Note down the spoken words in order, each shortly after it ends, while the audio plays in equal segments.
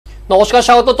নমস্কার,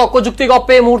 স্বাগত তক্ক যুক্তি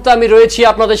গপ্পে। এই মুহূর্তে আমি রয়েছি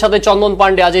আপনাদের সাথে চন্দন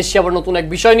পান্ডে। আজ এসেছি আবার নতুন এক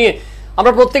বিষয় নিয়ে।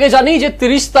 আমরা প্রত্যেকে জানি যে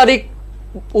 30 তারিখ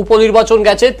উপনির্বাচন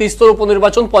গেছে, 30তম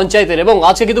উপনির্বাচন পঞ্চায়েতের, এবং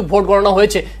আজকে কিন্তু ভোট গণনা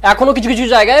হয়েছে। এখনো কিছু কিছু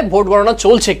জায়গায় ভোট গণনা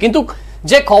চলছে, কিন্তু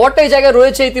যে খবরটা এই জায়গায়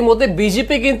রয়েছে ইতিমধ্যে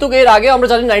বিজেপি কিন্তু এর আগে আমরা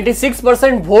জানি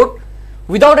 96% ভোট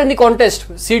উইদাউট এনি কন্টেস্ট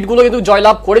সিটগুলো কিন্তু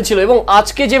জয়লাভ করেছিল, এবং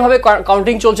আজকে যেভাবে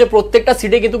কাউন্টিং চলছে প্রত্যেকটা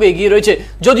সিটে কিন্তু এগিয়ে রয়েছে।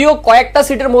 যদিও কয়েকটা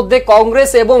সিটের মধ্যে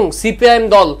কংগ্রেস এবং সিপিআইএম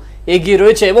দল এগিয়ে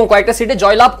রয়েছে এবং কয়েকটা সিটে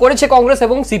জয়লাভ করেছে কংগ্রেস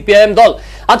এবং সিপিআইএম দল।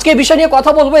 আজকে এই বিষয় নিয়ে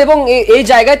কথা বলবো, এবং এই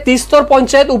জায়গায় 30তম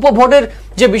পঞ্চায়েত উপভোটের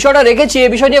যে বিষয়টা রেখেছি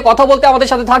এই বিষয় নিয়ে কথা বলতে আমাদের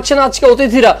সাথে থাকছে না আজকে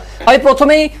অতিথিরা। আমি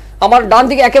প্রথমেই আমার ডান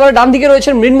দিকে, একেবারে ডান দিকে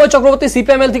রয়েছেন মৃন্ময় চক্রবর্তী,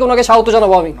 সিপিএমএল থেকে, ওনাকে স্বাগত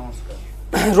জানাবো আমি।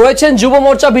 রয়েছেন যুব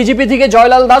মোর্চা বিজেপি থেকে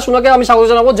জয়লাল দাস, ওনাকে আমি স্বাগত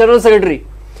জানাবো, জেনারেল সেক্রেটারি।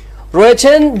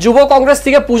 রয়েছেন যুব কংগ্রেস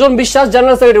থেকে পূজন বিশ্বাস,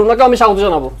 জেনারেল সেক্রেটারি, ওনাকে আমি স্বাগত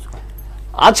জানাবো।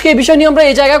 আজকে এই বিষয় নিয়ে আমরা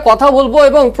এই জায়গায় কথা বলবো,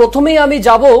 এবং প্রথমেই আমি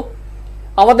যাব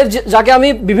আমাদের যাকে আমি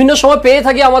বিভিন্ন সময় পেয়ে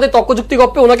থাকি আমাদের তর্কযুক্তি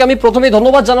গপ্পে, ওনাকে আমি প্রথমেই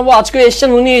ধন্যবাদ জানাবো। আজকে এসছেন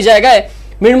উনি এই জায়গায়।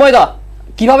 মৃন্ময় দা,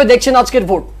 কিভাবে দেখছেন আজকের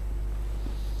ভোট?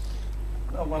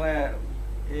 মানে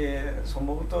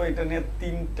সম্ভবত এটা নিয়ে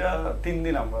তিন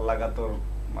দিন আমরা লাগাতার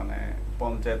মানে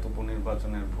পঞ্চায়েত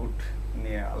উপনির্বাচনের ভোট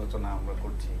নিয়ে আলোচনা আমরা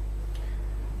করছি।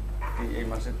 এই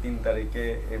মাসের 3 তারিখে,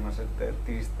 এই মাসের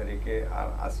 30 তারিখে, আর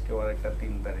আজকেও আর একটা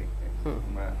 3 তারিখে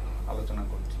আমরা আলোচনা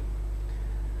করছি।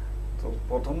 তো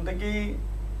প্রথম থেকেই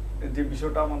যে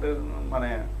বিষয়টা আমাদের মানে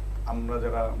আমরা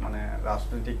যারা মানে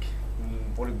রাজনৈতিক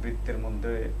পরিবৃত্তের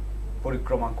মধ্যে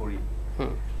পরিক্রমা করি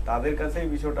তাদের কাছে এই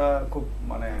বিষয়টা খুব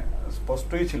মানে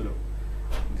স্পষ্টই ছিল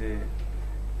যে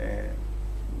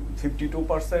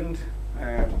 52%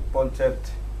 পঞ্চায়েত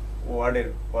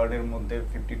ওয়ার্ডের মধ্যে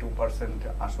 52%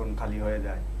 আসন খালি হয়ে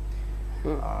যায়,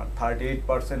 আর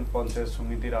 38% পঞ্চায়েত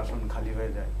সমিতির আসন খালি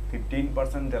হয়ে যায়,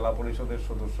 15% জেলা পরিষদের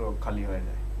সদস্য খালি হয়ে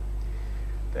যায়।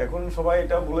 তো এখন সবাই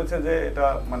এটা বলেছে যে এটা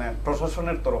মানে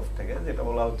প্রশাসনের তরফ থেকে যেটা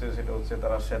বলা হচ্ছে সেটা হচ্ছে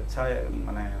তারা স্বেচ্ছায়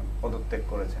মানে পদত্যাগ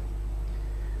করেছেন।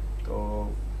 তো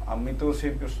আমি তো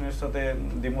সেই প্রশ্নের সাথে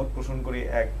দ্বিমত পোষণ করি।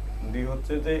 দুই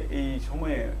হচ্ছে যে এই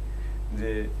সময়ে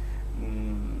যে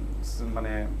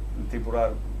মানে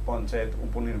ত্রিপুরার পঞ্চায়েত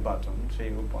উপনির্বাচন, সেই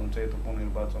পঞ্চায়েত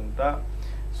উপনির্বাচনটা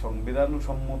সংবিধান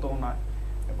সম্মত নয়,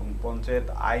 এবং পঞ্চায়েত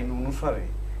আইন অনুসারে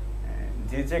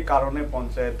যে কারণে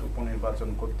পঞ্চায়েত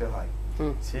উপনির্বাচন করতে হয়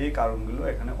সেই কারণগুলো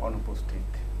এখানে অনুপস্থিত।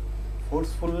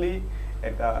 ফোর্সফুলি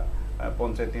একটা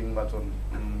পঞ্চায়েত নির্বাচন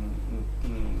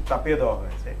চাপিয়ে দেওয়া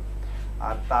হয়েছে,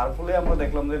 আর তার ফলে আমরা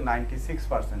দেখলাম যে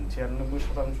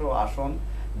 96% আসন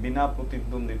বিনা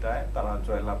প্রতিদ্বন্দ্বিতায় তারা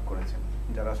জয়লাভ করেছেন,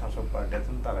 যারা শাসক পার্টি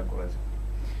আছেন তারা করেছেন।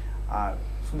 আর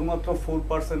শুধুমাত্র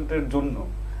 4%-এর জন্য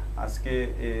আজকে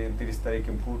 30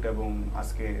 তারিখে ভোট এবং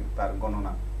আজকে তার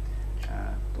গণনা।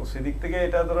 তো সেদিক থেকে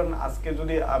এটা ধরেন আজকে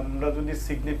আমরা যদি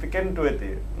সিগনিফিকেন্ট ওয়েতে,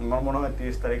 আমার মনে হয়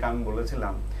 30 তারিখ আমি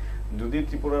বলেছিলাম যদি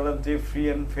ত্রিপুরা রাজ্যে ফ্রি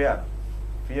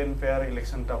অ্যান্ড ফেয়ার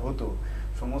ইলেকশনটা হতো,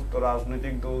 সমস্ত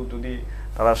রাজনৈতিক দল যদি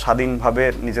তারা স্বাধীনভাবে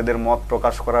নিজেদের মত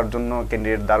প্রকাশ করার জন্য,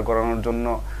 ক্যান্ডিডেট দাঁড় করানোর জন্য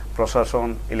প্রশাসন,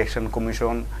 ইলেকশন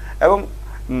কমিশন এবং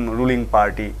রুলিং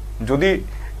পার্টি যদি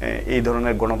এই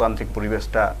ধরনের গণতান্ত্রিক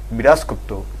পরিবেশটা বিরাজ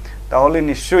করত, তাহলে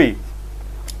নিশ্চয়ই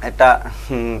একটা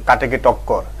কাটেকে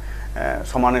টক্কর,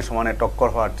 সমানে টক্কর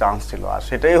হওয়ার চান্স ছিল। আর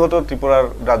সেটাই হতো ত্রিপুরার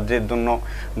রাজ্যের জন্য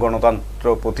গণতন্ত্র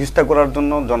প্রতিষ্ঠা করার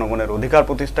জন্য, জনগণের অধিকার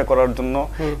প্রতিষ্ঠা করার জন্য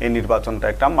এই নির্বাচনটা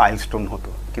একটা মাইলস্টোন হতো।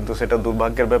 কিন্তু সেটা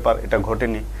দুর্ভাগ্যের ব্যাপার, এটা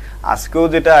ঘটেনি। আজকেও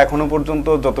যেটা এখনো পর্যন্ত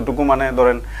যতটুকু মানে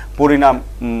ধরেন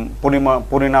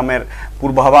পরিণামের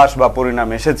পূর্বাভাস বা পরিণাম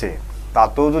এসেছে,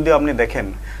 তাতেও যদি আপনি দেখেন,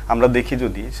 আমরা দেখি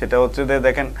যদি, সেটা হচ্ছে যে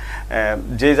দেখেন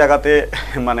যে জায়গাতে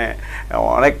মানে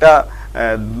অনেকটা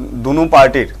দুনো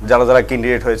পার্টির যারা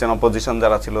ক্যান্ডিডেট হয়েছেন, অপোজিশন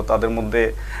যারা ছিল, তাদের মধ্যে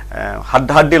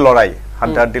হাড্ডাহাড্ডি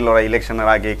লড়াই ইলেকশনের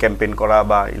আগে ক্যাম্পেইন করা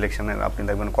বা ইলেকশনের আপনি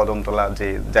দেখবেন কদমতলা যে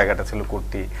জায়গাটা ছিল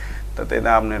কর্তৃ, তাতে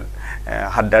আপনার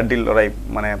হাড্ডাহাড্ডি লড়াই,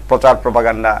 মানে প্রচার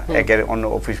প্রপাগান্ডা, একের অন্য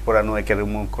অফিস পড়ানো, একের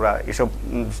মুখ করা, এসব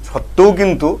সত্ত্বেও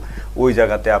কিন্তু ওই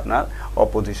জায়গাতে আপনার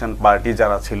অপোজিশন পার্টি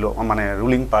যারা ছিল মানে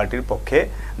রুলিং পার্টির পক্ষে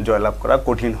জয়লাভ করা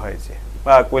কঠিন হয়েছে।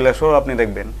 বা কৈলাসও আপনি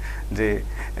দেখবেন যে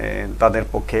তাদের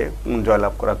পক্ষে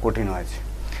জয়লাভ করা কঠিন হয়েছে।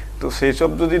 তো সেই সব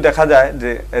যদি দেখা যায়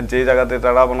যে জায়গাতে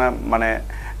তারা মানে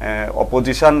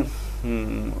অপোজিশন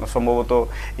সম্ভবত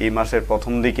এই মাসের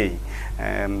প্রথম দিকেই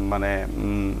মানে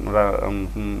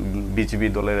বিজেপি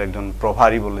দলের একজন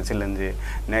প্রভারী বলেছিলেন যে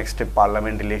নেক্সট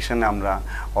পার্লামেন্ট ইলেকশনে আমরা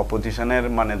অপোজিশনের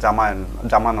মানে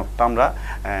জামানতটা আমরা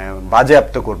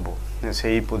বাজেয়াপ্ত করব,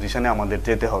 সেই পজিশনে আমাদের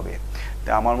যেতে হবে।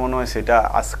 আমার মনে হয় সেটা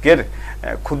আজকের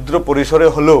ক্ষুদ্র পরিসরে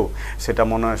হলেও সেটা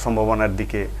মনে হয় সম্ভাবনার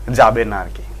দিকে যাবে না আর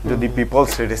কি, যদি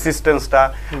পিপলস রেসিস্টেন্সটা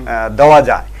দেওয়া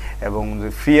যায়। এবং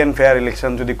ফ্রি অ্যান্ড ফেয়ার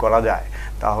ইলেকশন যদি করা যায়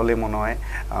তাহলে মনে হয়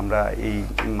আমরা এই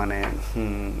মানে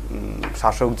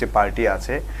শাসক যে পার্টি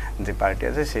আছে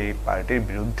সেই পার্টির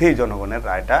বিরুদ্ধেই জনগণের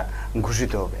রায়টা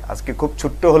ঘোষিত হবে। আজকে খুব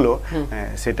ছোট্ট হলো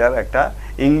সেটার একটা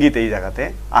ইঙ্গিত এই জায়গাতে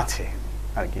আছে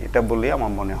আর কি, এটা বললেই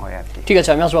আমার মনে হয় আর কি। ঠিক আছে,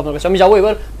 আমি আসবো আপনার কাছে। আমি যাবো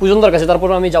এবার পূজনদার কাছে, তারপর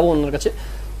আমি যাবো অন্যের কাছে।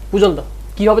 পূজনদা,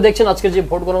 কিভাবে দেখছেন আজকের যে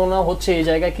ভোট গণনা হচ্ছে এই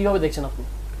জায়গায়, কিভাবে দেখছেন আপনি?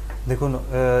 দেখুন,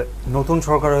 নতুন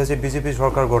সরকার হয়েছে, বিজেপি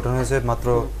সরকার গঠন হয়েছে, মাত্র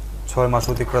 6 মাস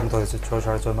অতিক্রান্ত হয়েছে,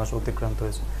 6-6.5 মাস অতিক্রান্ত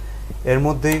হয়েছে। এর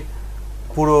মধ্যেই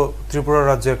পুরো ত্রিপুরা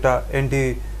রাজ্যে একটা অ্যান্টি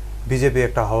বিজেপি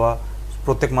একটা হাওয়া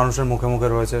প্রত্যেক মানুষের মুখে মুখে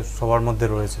রয়েছে, সবার মধ্যে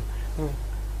রয়েছে।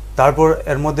 তারপর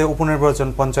এর মধ্যে উপনির্বাচন,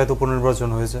 পঞ্চায়েত উপনির্বাচন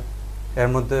হয়েছে। এর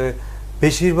মধ্যে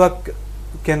বেশিরভাগ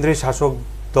কেন্দ্রীয় শাসক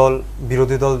দল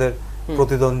বিরোধী দলদের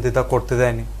প্রতিদ্বন্দ্বিতা করতে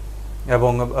দেয়নি,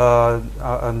 এবং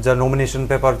যা নমিনেশন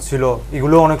পেপার ছিল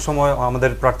এগুলো অনেক সময়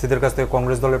আমাদের প্রার্থীদের কাছ থেকে,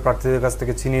 কংগ্রেস দলের প্রার্থীদের কাছ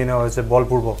থেকে ছিনিয়ে নেওয়া হয়েছে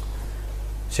বলপূর্বক।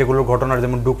 সেগুলোর ঘটনার,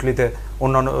 যেমন ডুকলিতে,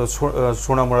 অন্যান্য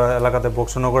সোনামুড়া এলাকাতে,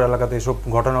 বক্সনগর এলাকাতে এসব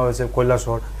ঘটনা হয়েছে,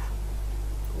 কৈলাসহর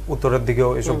উত্তরের দিকেও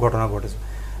এসব ঘটনা ঘটেছে।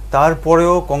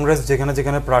 তারপরেও কংগ্রেস যেখানে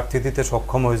যেখানে প্রার্থী দিতে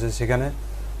সক্ষম হয়েছে সেখানে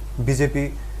বিজেপি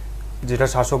যেটা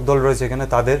শাসক দল রয়েছে এখানে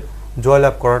তাদের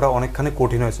জয়লাভ করাটা অনেকখানি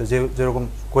কঠিন হয়েছে। যেরকম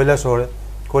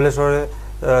কৈলাসহরে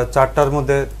 4টার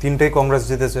মধ্যে 3টেই কংগ্রেস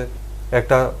জিতেছে,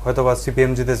 একটা হয়তোবা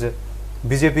সিপিএম জিতেছে।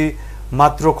 বিজেপি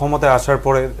মাত্র ক্ষমতায় আসার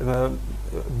পরে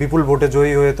বিপুল ভোটে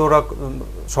জয়ী হয়ে তো ওরা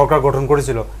সরকার গঠন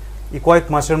করেছিল, এই কয়েক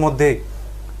মাসের মধ্যেই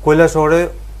কৈলাসহরে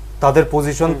তাদের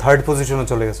পজিশন 3rd পজিশনে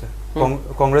চলে গেছে,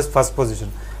 কংগ্রেস 1st পজিশন।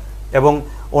 এবং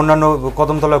অন্যান্য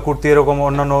কদমতলা, কুর্তি, এরকম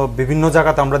অন্যান্য বিভিন্ন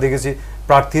জায়গাতে আমরা দেখেছি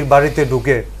প্রার্থীর বাড়িতে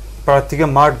ঢুকে প্রার্থীকে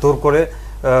মারধর করে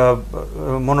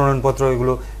মনোনয়নপত্র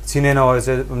এগুলো ছিনিয়ে নেওয়া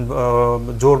হয়েছে,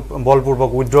 জোর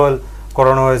বলপূর্বক উইথড্রয়াল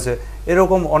করানো হয়েছে।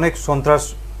 এরকম অনেক সন্ত্রাস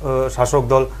শাসক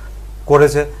দল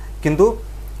করেছে, কিন্তু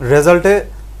রেজাল্টে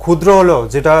ক্ষুদ্র হলেও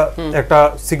যেটা একটা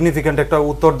সিগনিফিক্যান্ট একটা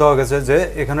উত্তর দেওয়া গেছে যে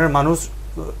এখানের মানুষ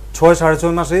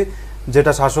 6-6.5 মাসেই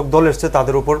যেটা শাসক দল এসছে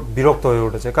তাদের উপর বিরক্ত হয়ে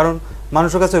উঠেছে, কারণ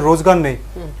মানুষের কাছে রোজগার নেই,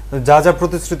 যা যা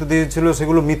প্রতিশ্রুতি দিয়েছিল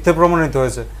সেগুলো মিথ্যে প্রমাণিত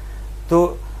হয়েছে। তো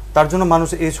তার জন্য মানুষ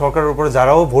এই সরকারের উপরে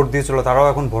যারাও ভোট দিয়েছিল তারাও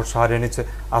এখন ভরসা হারিয়ে নিচ্ছে,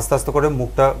 আস্তে আস্তে করে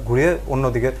মুখটা ঘুরিয়ে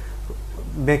অন্যদিকে।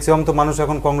 ম্যাক্সিমাম তো মানুষ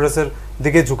এখন কংগ্রেসের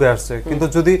দিকে ঝুঁকে আসছে, কিন্তু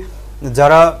যদি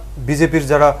যারা বিজেপির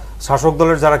যারা শাসক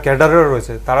দলের যারা ক্যাডারে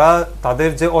রয়েছে তারা, তাদের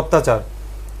যে অত্যাচার,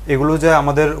 এগুলো যে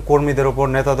আমাদের কর্মীদের ওপর,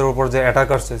 নেতাদের ওপর যে অ্যাটাক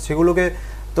আসছে, সেগুলোকে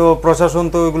তো প্রশাসন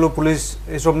তো এগুলো, পুলিশ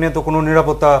এসব নিয়ে তো কোনো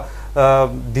নিরাপত্তা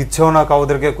দিচ্ছেও না,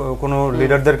 কাউদেরকে কোনো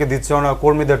লিডারদেরকে দিচ্ছেও না,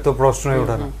 কর্মীদের তো প্রশ্নই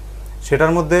ওঠে না।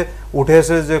 সেটার মধ্যে উঠে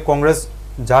এসে যে কংগ্রেস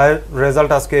যার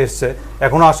রেজাল্ট আজকে এসছে,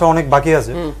 এখনো আসা অনেক বাকি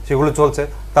আছে, সেগুলো চলছে।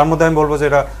 তার মধ্যে আমি বলবো যে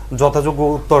এটা যথাযোগ্য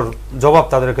জবাব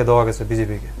তাদেরকে দেওয়া গেছে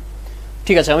বিজেপিকে।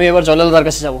 ঠিক আছে, আমি এবার জয়লালদার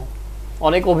কাছে যাব।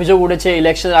 অনেক অভিযোগ উঠেছে,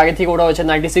 ইলেকশনের আগে থেকে ওটা হয়েছে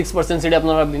 96% সিটে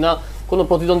আপনারা বিনা কোনো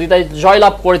প্রতিদ্বন্দ্বিতায়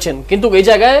জয়লাভ করেছেন, কিন্তু এই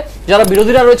জায়গায় যারা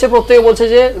বিরোধীরা রয়েছে প্রত্যেকে বলছে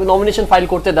যে নমিনেশন ফাইল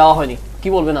করতে দেওয়া হয়নি। কি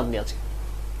বলবেন আপনি আজকে?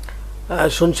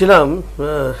 শুনছিলাম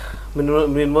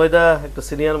মৃন্ময়দা একটা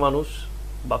সিনিয়র মানুষ,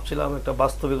 ভাবছিলাম একটা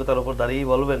বাস্তবিকতার উপর দাঁড়িয়েই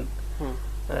বলবেন।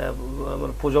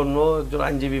 আমার প্রজন্ম একজন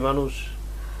আইনজীবী মানুষ,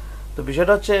 তো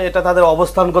বিষয়টা হচ্ছে এটা তাদের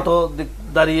অবস্থানগত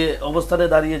অবস্থানে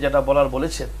দাঁড়িয়ে যেটা বলার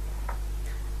বলেছেন।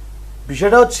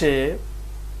 বিষয়টা হচ্ছে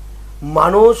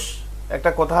মানুষ,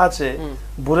 একটা কথা আছে,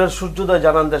 ভোরের সূর্যোদয়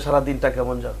জানান দেয় সারা দিনটা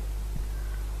কেমন যান।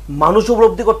 মানুষ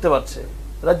উপলব্ধি করতে পারছে,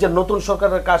 রাজ্যের নতুন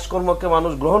সরকারের কাজকর্মকে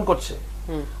মানুষ গ্রহণ করছে,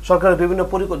 সরকারের বিভিন্ন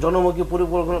জনমুখী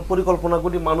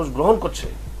পরিকল্পনাগুলি মানুষ গ্রহণ করছে।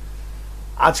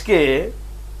 আজকে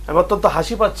আমার অত্যন্ত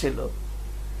হাসি পাচ্ছিল,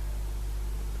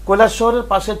 কৈলাসহরের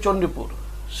পাশে চণ্ডীপুর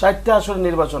 60টা আসনে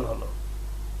নির্বাচন হলো,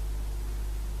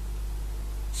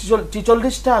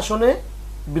 46টা আসনে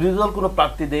বিরোধী দল কোনো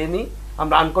প্রার্থী দেয়নি,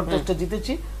 আমরা আনকন্টেস্টে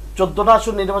জিতেছি। 14টা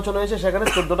আসন নির্বাচন হয়েছে, সেখানে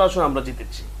 14টা আসন আমরা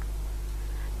জিতেছি।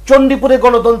 চণ্ডীপুরে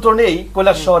গণতন্ত্র নেই,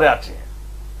 কৈলাসহরে আছে।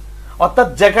 অর্থাৎ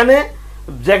যেখানে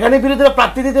যেখানে বিরোধীরা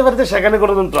প্রার্থী দিতে পারছে সেখানে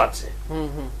গণতন্ত্র আছে।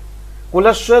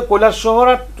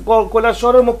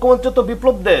 কৈলাসহরের মুখ্যমন্ত্রী তো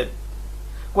বিপ্লব দেব।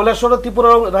 কৈলাসহর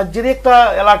ত্রিপুরা রাজ্যেরই একটা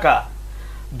এলাকা।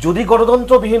 যদি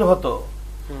গণতন্ত্রবিহীন হতো,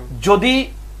 যদি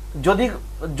যদি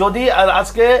যদি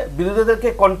আজকে বিরোধীদেরকে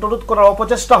কন্ট্রোল করার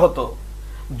অপচেষ্টা হতো,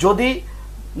 যদি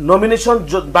নমিনেশন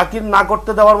বাতিল না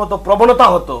করতে দেওয়ার মতো প্রবণতা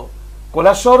হতো,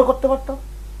 কৈলাসহর করতে পারতাম,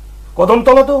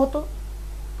 কদমতলাতেও হতো।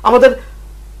 আমাদের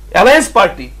অ্যালায়েন্স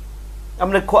পার্টি,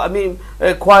 আমি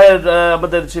খোয়াইয়ের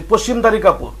আমাদের পশ্চিম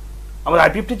দ্বারিকাপুর, আমাদের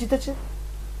আইপিএফটি জিতেছে।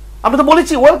 আমরা তো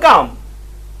বলেছি ওয়েলকাম,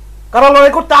 কারা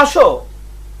লড়াই করতে আসো।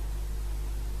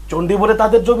 চণ্ডীপুরে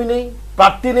তাদের জমি নেই,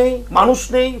 প্রার্থী নেই, মানুষ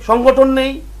নেই, সংগঠন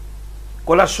নেই।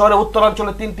 কৈলাসহরে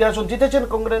উত্তরাঞ্চলে 3টি আসন জিতেছেন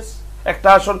কংগ্রেস, একটা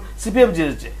আসন সিপিএম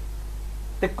জিতেছে।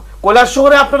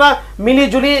 কৈলাসহরে আপনারা মিলিয়ে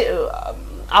জুলিয়ে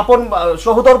আপন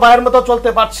সহোদর ভাইয়ের মতো চলতে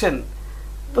পারছেন,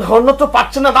 তো অন্যত্র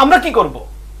পারছেন না, আমরা কি করব?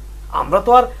 আমরা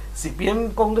তো আর সিপিএম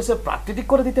কংগ্রেসের প্রার্থী ঠিক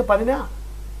করে দিতে পারি না।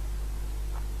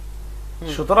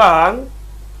 সুতরাং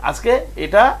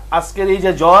আজকের এই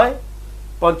যে জয়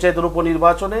পঞ্চায়েতের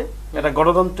উপনির্বাচনে, এটা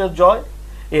গণতন্ত্রের জয়,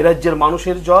 এই রাজ্যের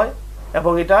মানুষের জয়,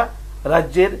 এবং এটা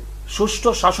রাজ্যের সুষ্ঠু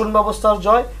শাসন ব্যবস্থার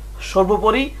জয়,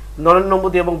 সর্বোপরি নরেন্দ্র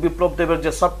মোদী এবং বিপ্লব দেবের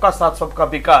যে সবকা সাথ সবকা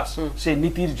বিকাশ সেই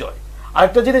নীতির জয়।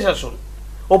 আরেকটা জিনিস আসুন,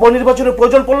 উপনির্বাচনের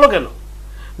প্রয়োজন পড়লো কেন?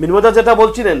 মিনমোদা যেটা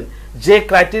বলছিলেন যে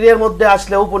ক্রাইটেরিয়ার মধ্যে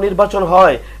আসলে উপনির্বাচন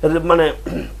হয়, মানে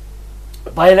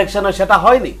বাই ইলেকশন হয়, সেটা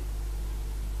হয়নি।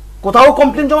 কোথাও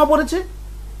কমপ্লেন জমা পড়েছে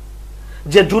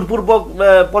যে জোরপূর্বক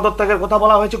পদত্যাগের কথা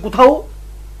বলা হয়েছে,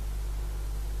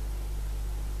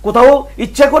 কোথাও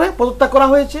ইচ্ছা করে পদত্যাগ করা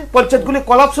হয়েছে, পঞ্চায়েতগুলি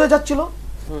কলাপস হয়ে যাচ্ছিল,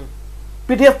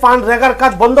 পিটিএফ ফান্ড রেগার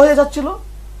কাজ বন্ধ হয়ে যাচ্ছিল,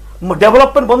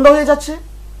 ডেভেলপমেন্ট বন্ধ হয়ে যাচ্ছে,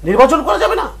 নির্বাচন করা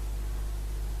যাবে না।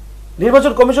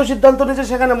 নির্বাচন কমিশন সিদ্ধান্ত নিয়েছে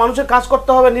সেখানে মানুষের কাজ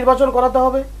করতে হবে, নির্বাচন করাতে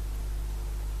হবে।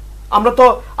 আমরা তো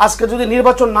আজকে যদি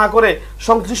নির্বাচন না করে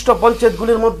সংশ্লিষ্ট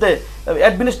পঞ্চায়েতগুলির মধ্যে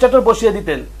অ্যাডমিনিস্ট্রেটর বসিয়ে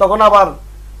দিতেন,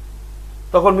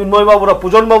 তখন মিনময় বাবুরা,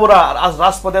 পূজন বাবুরা আজ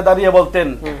রাজপথে দাঁড়িয়ে বলতেন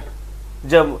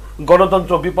যে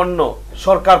গণতন্ত্র বিপন্ন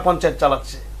সরকার পঞ্চায়েত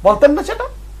চালাচ্ছে, বলতেন না? সেটা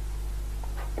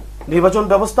নির্বাচন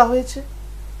ব্যবস্থা হয়েছে,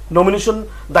 নমিনেশন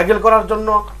দাখিল করার জন্য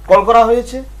কল করা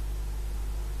হয়েছে,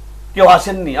 কেউ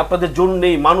আসেননি, আপনাদের জোর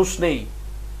নেই, মানুষ নেই।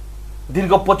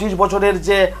 দীর্ঘ 25 বছরের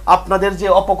যে আপনাদের যে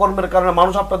অপকর্মের কারণে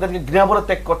মানুষ আপনাদেরকে ঘৃণা ভরে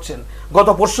ত্যাগ করছেন। গত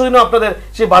পরশুদিনও আপনাদের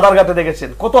সেই বাধারঘাটে দেখেছেন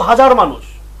কত হাজার মানুষ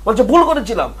বলছে ভুল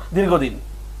করেছিলাম দীর্ঘদিন।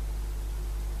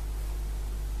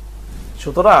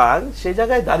 সুতরাং সেই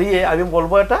জায়গায় দাঁড়িয়ে আমি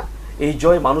বলবো এটা এই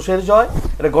জয় মানুষের জয়,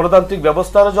 এটা গণতান্ত্রিক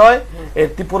ব্যবস্থার জয়, এর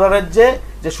ত্রিপুরা রাজ্যে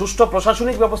যে সুষ্ঠু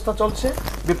প্রশাসনিক ব্যবস্থা চলছে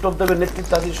বিপ্লব দেবের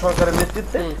নেতৃত্বাধীন সরকারের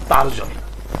নেতৃত্বে তার জয়।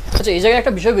 আচ্ছা, এই জায়গায়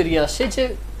একটা বিষয় বেরিয়ে আসছে যে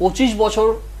 25 বছর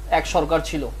এক সরকার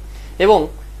ছিল এবং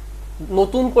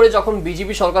নতুন করে যখন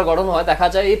বিজেপি সরকার গঠন হয় দেখা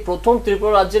যায় এই প্রথম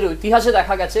ত্রিপুরা রাজ্যের ইতিহাসে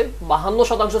দেখা গেছে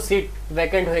 52% সিট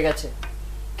ভ্যাকেন্ট হয়ে গেছে।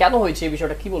 কেন হয়েছে এই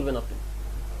বিষয়টা, কি বলবেন আপনি?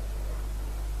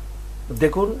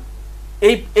 দেখুন,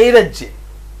 এই রাজ্যে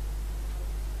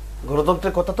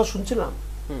গণতন্ত্রের কথা তো শুনছিলাম,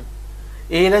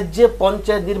 এই রাজ্যে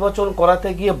পঞ্চায়েত নির্বাচন করাতে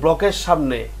গিয়ে ব্লকের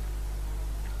সামনে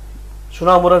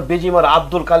সোনামুড়ার বেজিমার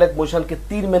আব্দুল কালেক মৈশানকে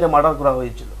তীর মেরে মার্ডার করা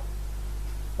হয়েছিল।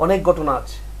 অনেক ঘটনা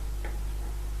আছে।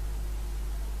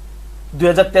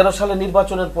 2013 সালে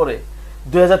নির্বাচনের পরে,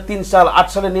 2003 সাল 8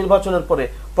 সালে নির্বাচনের পরে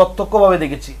প্রত্যক্ষভাবে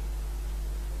দেখেছি।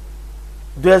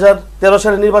 2013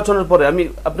 সালে নির্বাচনের পরে আমি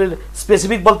আপনি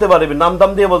স্পেসিফিক বলতে পারবেন, নাম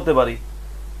দাম দিয়ে বলতে পারি,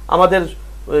 আমাদের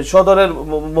সদরের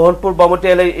মোহনপুর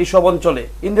বামটিয়ালে এইসব অঞ্চলে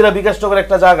ইন্দিরা বিকাশ নগর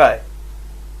একটা জায়গায়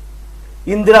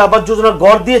ইন্দিরা আবাস যোজনার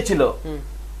ঘর দিয়েছিল,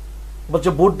 বলছে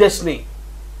ভোট দেশ নেই,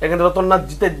 এখানে রতননাথ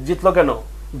জিতলো কেন,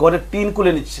 ঘরের টিন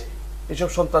খুলে নিচ্ছে। এসব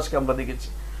সন্ত্রাসকে আমরা দেখেছি।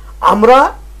 আমরা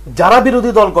যারা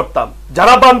বিরোধী দল করতাম,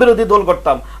 যারা বাম বিরোধী দল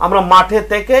করতাম, আমরা মাঠে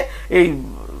থেকে এই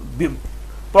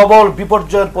প্রবল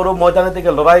বিপর্যয়ের পরও ময়দানে থেকে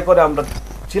লড়াই করে আমরা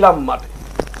ছিলাম মাঠে।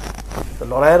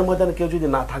 লড়াইয়ের ময়দানে কেউ যদি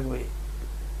না থাকবে,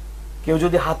 কেউ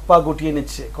যদি হাত পা গুটিয়ে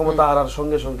নিচ্ছে ক্ষমতা হারার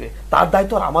সঙ্গে সঙ্গে, তার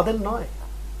দায়িত্ব আর আমাদের নয়।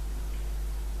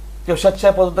 কেউ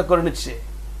স্বেচ্ছায় পদত্যাগ করে নিচ্ছে,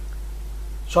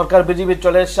 সরকার বিজেপি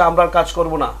চলে এসছে, আমরা কাজ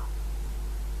করব না,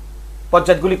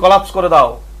 পঞ্চায়েতগুলি কলাপস করে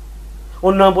দাও,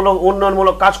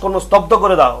 উন্নয়নমূলক কাজকর্ম স্তব্ধ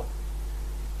করে দাও।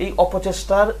 এই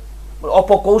অপচেষ্টার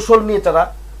অপকৌশল নিয়ে তারা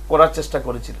করার চেষ্টা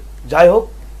করেছিলেন। যাই হোক,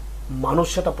 মানুষ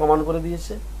সেটা প্রমাণ করে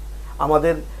দিয়েছে,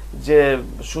 আমাদের যে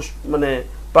মানে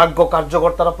প্রাজ্ঞ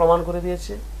কার্যকর্তারা প্রমাণ করে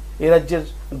দিয়েছে, এই রাজ্যের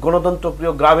গণতন্ত্র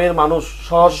প্রিয় গ্রামের মানুষ,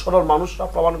 সহজ সরল মানুষরা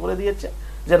প্রমাণ করে দিয়েছে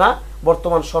যে না,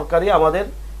 বর্তমান সরকারই আমাদের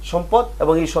সম্পদ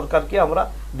এবং এই সরকারকে আমরা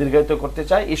দীর্ঘায়িত করতে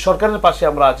চাই, এই সরকারের পাশে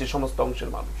আমরা আছি সমস্ত অংশের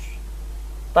মানুষ।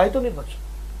 তাই তো নির্বাচন।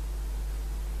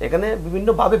 এখানে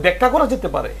বিভিন্নভাবে ব্যাখ্যা করা যেতে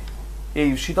পারে এই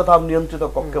শীততাপ নিয়ন্ত্রিত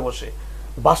কক্ষে বসে,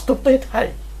 বাস্তব তো এটাই।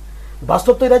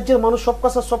 বাস্তব তো এই রাজ্যের মানুষ সবকা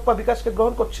সাথ সবকা বিকাশকে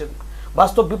গ্রহণ করছেন।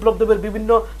 বাস্তব বিপ্লব দেবের বিভিন্ন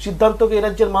সিদ্ধান্তকে এই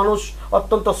রাজ্যের মানুষ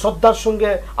অত্যন্ত শ্রদ্ধার সঙ্গে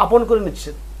আপন করে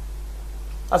নিচ্ছেন।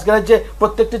 আজকে রাজ্যে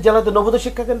প্রত্যেকটি জেলাতে নবোদয়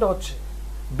শিক্ষা কেন্দ্র হচ্ছে,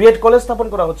 বিএড কলেজ স্থাপন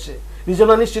করা হচ্ছে,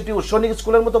 রিজনাল ইনস্টিটিউট, সৈনিক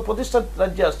স্কুলের মতো প্রতিষ্ঠান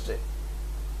রাজ্যে আসছে,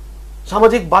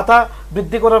 সামাজিক ভাতা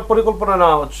বৃদ্ধি করার পরিকল্পনা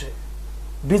নেওয়া হচ্ছে,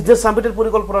 বিজনেস সামিটের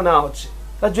পরিকল্পনা নেওয়া হচ্ছে।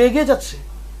 রাজ্য এগিয়ে যাচ্ছে,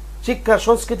 শিক্ষা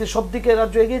সংস্কৃতি সব দিকে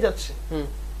রাজ্য এগিয়ে যাচ্ছে।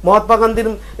 মহাত্মা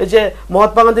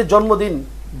গান্ধীর জন্মদিন,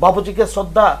 বাপুজিকে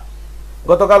শ্রদ্ধা,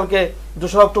 গতকালকে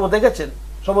 2 অক্টোবর দেখেছেন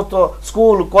সমস্ত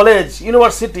স্কুল, কলেজ,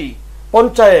 ইউনিভার্সিটি,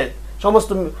 পঞ্চায়েত, সমস্ত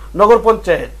নগর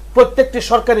পঞ্চায়েত, প্রত্যেকটি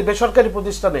সরকারি বেসরকারি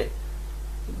প্রতিষ্ঠানে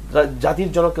জাতির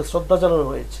জনককে শ্রদ্ধা জানানো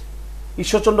হয়েছে।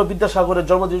 ঈশ্বরচন্দ্র বিদ্যাসাগরের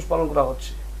জন্মদিবস পালন করা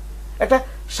হচ্ছে। একটা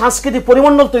সাংস্কৃতিক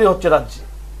পরিমণ্ডল তৈরি হচ্ছে রাজ্যে।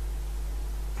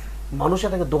 মানুষ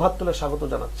এটাকে দুহাত তুলে স্বাগত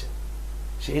জানাচ্ছে।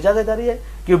 সেই জায়গায় দাঁড়িয়ে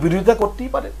কেউ বিরোধিতা করতেই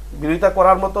পারে, বিরোধিতা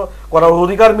করার মতো করার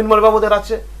অধিকার মৃন্ময় বাবুদের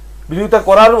আছে, বিরোধিতা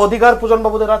করার অধিকার পূজন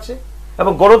বাবুদের আছে,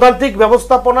 এবং গণতান্ত্রিক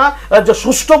ব্যবস্থাপনা যে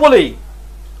সুষ্ঠু বলেই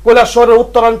কৈলাস শহরের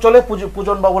উত্তরাঞ্চলে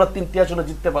পূজন বাবুরা 3টি আসনে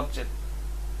জিততে পারছেন।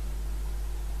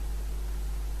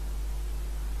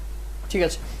 ঠিক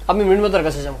আছে, আমি মৃন্ময়দার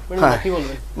কাছে যাবো। মৃন্ময় কি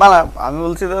বলবেন? মানে আমি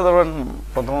বলছি যে ধরেন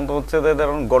প্রথমত হচ্ছে যে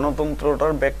ধরেন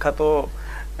গণতন্ত্রটার ব্যাখ্যা তো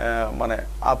মানে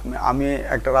আমি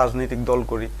একটা রাজনৈতিক দল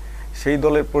করি, সেই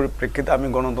দলের পরিপ্রেক্ষিতে আমি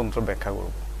গণতন্ত্র ব্যাখ্যা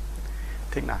করব,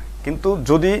 ঠিক না? কিন্তু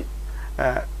যদি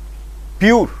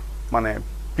পিওর মানে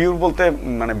পিওর বলতে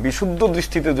মানে বিশুদ্ধ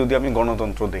দৃষ্টিতে যদি আমি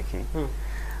গণতন্ত্র দেখি,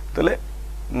 তাহলে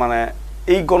মানে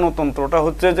এই গণতন্ত্রটা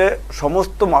হচ্ছে যে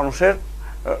সমস্ত মানুষের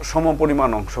সমপরিমাণ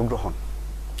অংশগ্রহণ,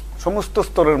 সমস্ত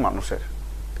স্তরের মানুষের,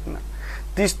 ঠিক না?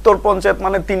 30 স্তর পঞ্চায়েত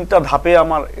মানে 3টা ধাপে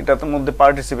আমার এটার মধ্যে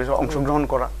পার্টিসিপেশন অংশগ্রহণ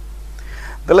করা।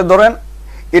 তাহলে ধরেন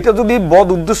এটা যদি বদ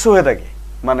উদ্দেশ্য হয়ে থাকে,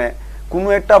 মানে কোনো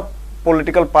একটা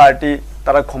পলিটিক্যাল পার্টি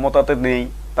তারা ক্ষমতাতে নেই,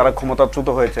 তারা ক্ষমতাচ্যুত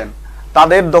হয়েছেন,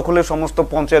 তাদের দখলে সমস্ত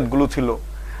পঞ্চায়েতগুলো ছিল,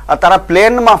 আর তারা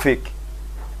প্ল্যান মাফিক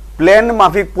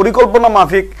পরিকল্পনা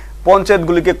মাফিক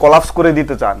পঞ্চায়েতগুলিকে কলাপস করে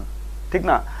দিতে চান, ঠিক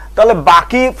না? তাহলে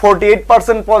বাকি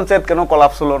 48% পঞ্চায়েত কেন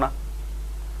কলাপস হলো না?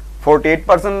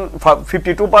 48%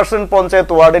 52% পঞ্চায়েত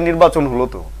ওয়ার্ডে নির্বাচন হলো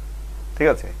তো, ঠিক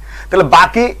আছে? তাহলে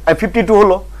বাকি 52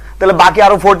 হলো, তাহলে বাকি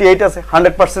আরো 48 আছে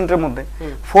 100%-এর মধ্যে।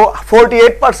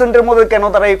 48%-এর মধ্যে কেন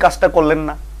তারা এই কাজটা করলেন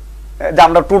না, যে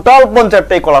আমরা টোটাল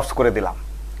পঞ্চায়েতটাই কলাপস করে দিলাম?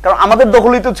 কারণ আমাদের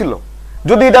দখলই তো ছিল।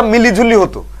 যদি এটা মিলিঝুলি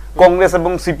হতো, কংগ্রেস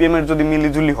এবং সিপিএম এর যদি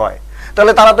মিলিঝুলি হয়,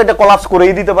 তাহলে তারা তো এটা কলাপস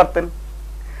করেই দিতে পারতেন।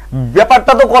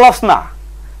 ব্যাপারটা তো কলাপস না,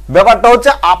 ব্যাপারটা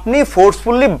হচ্ছে আপনি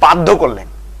ফোর্সফুলি বাধ্য করলেন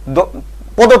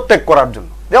পদত্যাগ করার জন্য।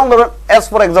 যেমন ধরুন অ্যাজ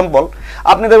ফর এক্সাম্পল,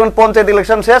 আপনি দেখবেন পঞ্চায়েত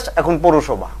ইলেকশন শেষ, এখন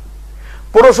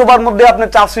পৌরসভার মধ্যে আপনি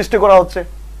চাপ সৃষ্টি করা হচ্ছে।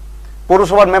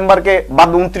 পৌরসভার মেম্বারকে বা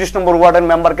 29 নম্বর ওয়ার্ডের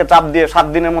মেম্বারকে চাপ দিয়ে 7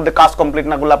 দিনের মধ্যে কাজ কমপ্লিট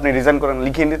না করলে আপনি রিজাইন করেন,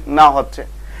 লিখিয়ে নেওয়া হচ্ছে।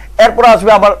 এরপরে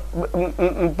আসবে আবার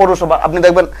পৌরসভা, আপনি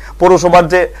দেখবেন পৌরসভার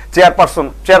যে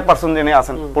চেয়ারপারসন যিনি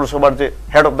আছেন, পৌরসভার যে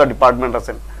হেড অফ দ্য ডিপার্টমেন্ট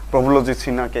আছেন প্রফুল্লজিৎ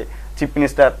সিনহাকে চিফ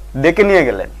মিনিস্টার ডেকে নিয়ে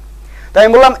গেলেন। তাই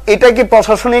আমি বললাম এটা কি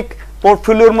প্রশাসনিক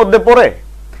পোর্টফোলিওর মধ্যে পড়ে?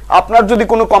 আপনার যদি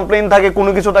কোনো কমপ্লেইন থাকে,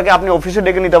 কোনো কিছু থাকে, আপনি অফিসে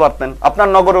ডেকে নিতে পারতেন, আপনার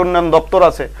নগর উন্নয়ন দপ্তর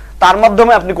আছে, তার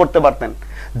মাধ্যমে আপনি করতে পারতেন।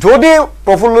 যদি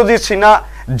প্রফুল্লজিৎ সিনহা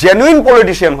জেনুইন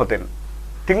পলিটিশিয়ান হতেন,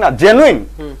 ঠিক না, জেনুইন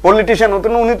পলিটিশিয়ান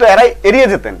হতেন, উনি তো এড়িয়ে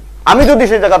যেতেন। আমি যদি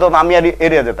সেই জায়গাতে হতাম, আমি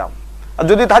এড়িয়ে যেতাম। আর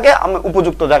যদি থাকে আমি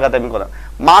উপযুক্ত জায়গাতে আমি করাম।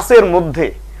 মাসের মধ্যে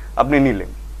আপনি নিলেন,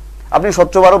 আপনি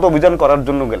স্বচ্ছ ভারত অভিযান করার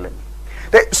জন্য গেলেন।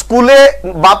 স্কুলে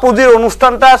বাপুজির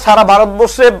অনুষ্ঠানটা সারা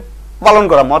ভারতবর্ষে পালন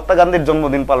করা, মহাত্মা গান্ধীর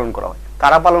জন্মদিন পালন করা হয়,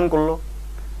 কারা পালন করলো?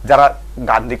 যারা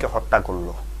গান্ধীকে হত্যা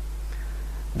করলো।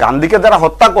 গান্ধীকে যারা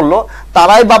হত্যা করলো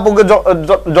তারাই বাপুকে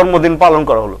জন্মদিন পালন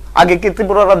করা হলো। আগে কি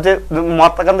ত্রিপুরা রাজ্যে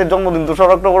মহাত্মা গান্ধীর জন্মদিন 2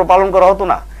 অক্টোবর পালন করা হতো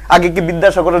না? আগে কি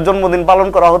বিদ্যাসাগরের জন্মদিন পালন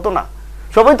করা হতো না?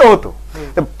 সবই তো হতো।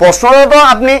 প্রশ্নটা তো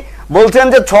আপনি বলছেন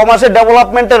যে 6 মাসের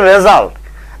ডেভেলপমেন্টের রেজাল্ট,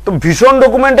 তো ভিশন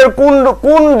ডকুমেন্টের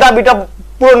কোন দাবিটা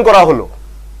পূরণ করা হলো?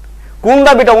 কোন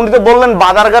দাবিটা? উনি তো বললেন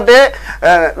বাজারঘাটে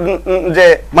যে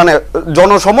মানে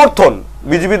জনসমর্থন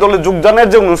বিজেপি দলের যোগদানের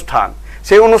যে অনুষ্ঠান,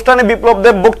 সেই অনুষ্ঠানে বিপ্লব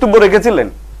দেব বক্তব্য রেখেছিলেন,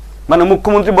 মানে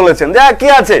মুখ্যমন্ত্রী বলেছেন যে কি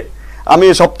আছে, আমি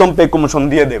 7ম পে কমিশন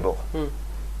দিয়ে দেব,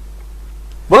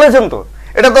 বলেছেন তো।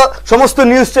 এটা তো সমস্ত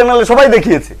নিউজ চ্যানেলে সবাই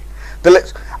দেখিয়েছে। তাহলে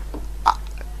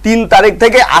 3 তারিখ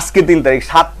থেকে আজকে 3 তারিখ,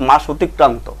 7 মাস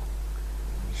অতিক্রান্ত।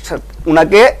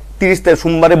 উনাকে 30 তারিখ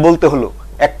সোমবারে বলতে হলো,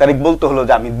 1 তারিখ বলতে হলো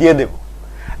যে আমি দিয়ে দেব।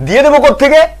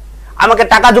 কোত্থেকে? আমাকে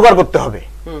টাকা জোগাড় করতে হবে,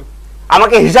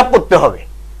 আমাকে হিসাব করতে হবে,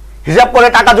 হিসাব করে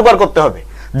টাকা জোগাড় করতে হবে।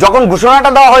 যখন ঘোষণাটা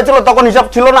দেওয়া হয়েছিল তখন হিসাব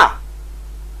ছিল না?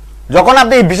 যখন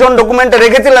আপনি ভিশন ডকুমেন্টে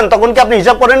রেখেছিলেন তখন কি আপনি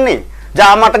হিসাব করেননি যে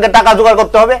আমাকে টাকা জোগাড়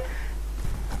করতে হবে?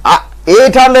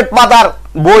 800 পাতার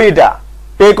বই এটা,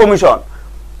 পে কমিশন।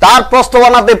 তার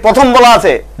প্রস্তাবনাতে প্রথম বলা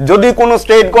আছে যদি কোনো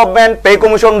স্টেট গভর্নমেন্ট পে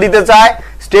কমিশন দিতে চায়,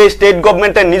 স্টেট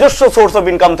গভর্নমেন্টের নিজস্ব সোর্স অফ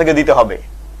ইনকাম থেকে দিতে হবে।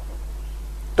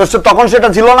 তো তখন সেটা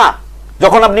ছিল না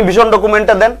যখন আপনি ভিশন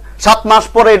ডকুমেন্টটা দেন। 7 মাস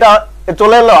পরে এটা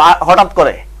চলে এলো হঠাৎ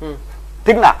করে,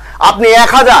 ঠিক না? আপনি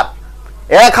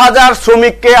 1000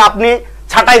 শ্রমিককে আপনি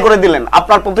ছাঁটাই করে দিলেন।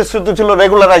 আপনার প্রতিশ্রুতি ছিল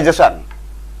রেগুলারাইজেশন,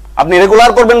 আপনি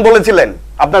রেগুলার করবেন বলেছিলেন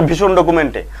আপনার ভিশন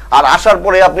ডকুমেন্টে, আর আসার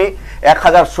পরে আপনি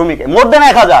 1000 শ্রমিকে, মোর দেন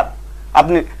 1000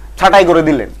 আপনি ছাঁটাই করে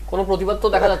দিলেন। কোনো প্রতিবাদ তো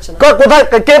দেখা যাচ্ছে না। কোথায়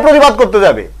কে প্রতিবাদ করতে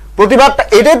যাবে? প্রতিবাদটা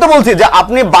এটাই তো বলছি যে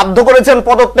আপনি বাধ্য করেছেন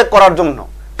পদত্যাগ করার জন্য,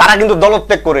 তারা কিন্তু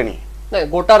দলত্যাগ করেনি।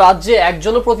 গোটা রাজ্যে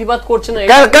একজনও প্রতিবাদ করছে না।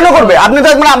 কেন করবে? আপনি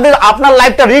দেখবেন আপনার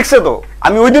লাইফটা রিস্কে, তো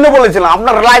আমি ওই দিনও বলেছিলাম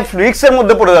আপনার লাইফ রিস্কের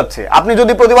মধ্যে পড়ে যাচ্ছে। আপনি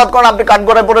যদি প্রতিবাদ করেন আপনি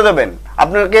কাঠগড়ায় পড়ে যাবেন,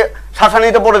 আপনাকে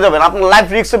শাসানিতে পড়ে যাবেন, আপনার লাইফ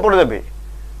রিস্কে পড়ে যাবে।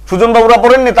 সুজন বাবুরা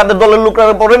পড়েননি? তাদের দলের লোকরা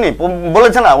পড়েনি?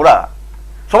 বলেছে না? ওরা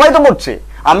সবাই তো পড়ছে।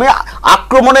 আমি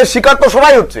আক্রমণের শিকার তো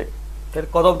সবাই হচ্ছে। এর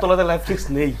কদমতলাতে লাইফ রিস্ক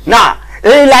নেই না,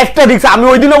 এই লাইফটা রিস্ক, আমি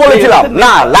ওই দিনও বলেছিলাম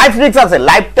না লাইফ রিস্ক আছে,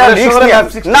 লাইফটা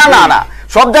রিস্ক না না না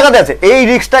সব জায়গাতে আছে। এই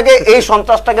রিস্কটাকে, এই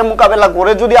সন্ত্রাসটাকে মোকাবেলা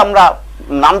করে যদি আমরা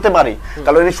নামতে পারি,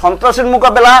 তাহলে এই সন্ত্রাসের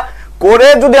মোকাবেলা করে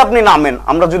যদি আপনি নামেন,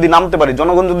 আমরা যদি নামতে পারি,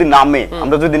 জনগণ যদি নামে,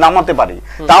 আমরা যদি নামাতে পারি,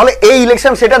 তাহলে এই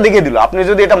ইলেকশন সেটা দেখিয়ে দিল। আপনি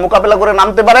যদি এটা মোকাবেলা করে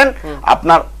নামতে পারেন,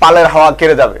 আপনার পালের হাওয়া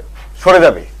কেড়ে যাবে, সরে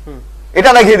যাবে, এটা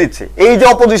দেখিয়ে দিচ্ছে। এই যে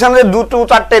অপোজিশনের 2,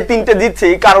 4, 3 জিতছে,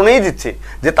 এই কারণেই জিতছে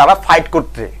যে তারা ফাইট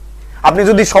করতে। আপনি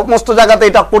যদি সমস্ত জায়গাতে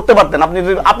এটা করতে পারতেন, আপনি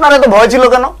যদি, আপনার এত ভয় ছিল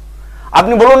কেন?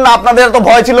 আপনি বলুন না, আপনাদের এত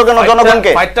ভয় ছিল কেন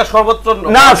জনগণকে? ফাইটটা সর্বত্র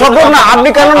না, সর্বত্র না, আপনি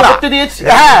কেন না,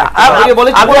 হ্যাঁ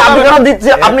আপনি কেন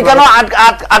দিচ্ছে, আপনি কেন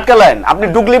আটকালেন? আপনি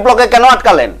ডুগলি ব্লকে কেন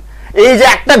আটকালেন? এই যে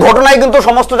একটা ঘটনায় কিন্তু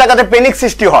সমস্ত জায়গাতে প্যানিক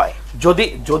সৃষ্টি হয়। যদি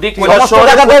যদি সমস্ত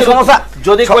জায়গাতে সমস্যা,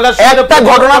 যদি একটা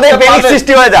ঘটনাতে প্যানিক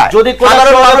সৃষ্টি হয়ে যায়, যদি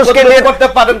সাধারণ মানুষকে নিয়ে করতে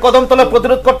পারেন, কদমতলা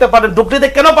প্রতিরোধ করতে পারেন, ডুগলিতে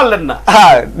কেন পারলেন না?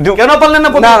 হ্যাঁ, কেন পারলেন না?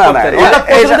 না না না, এটা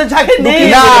প্রতিরোধের জায়গা নেই।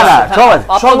 না না, সব আছে,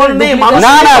 সকল নেই,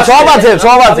 না না, সব আছে,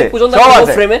 সব আছে, সব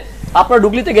আছে। ফ্রেমে আপনারা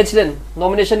ডুগলিতে গেছিলেন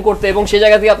নমিনেশন করতে, এবং সেই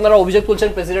জায়গা থেকে আপনারা অভিযোগ তুলছেন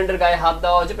প্রেসিডেন্টের গায়ে হাত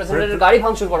দেওয়া হয়েছে, প্রেসিডেন্টের গাড়ি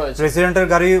ভাঙচুর করা হয়েছে। প্রেসিডেন্টের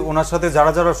গাড়ি, ওনার সাথে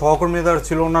যারা যারা সহকর্মীরা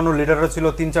ছিল, অন্যান্য লিডাররা ছিল,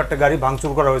 3-4টে গাড়ি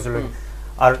ভাঙচুর করা হয়েছিল।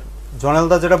 আর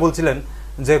জনেলদা যেটা বলছিলেন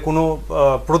যে কোনো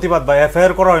প্রতিবাদ বা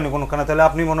এফআইআর করা হয়নি কোনোখানে, তাহলে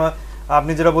আপনি মনে হয়,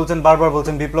 আপনি যেটা বলছেন, বারবার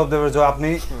বলছেন বিপ্লব দেবের, যে আপনি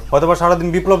হয়তোবা সারাদিন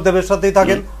বিপ্লব দেবের সাথেই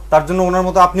থাকেন, তার জন্য ওনার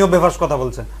মতো আপনিও বেফাস কথা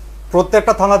বলছেন।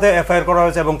 প্রত্যেকটা থানাতে এফআইআর করা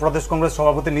হয়েছে এবং প্রদেশ কংগ্রেস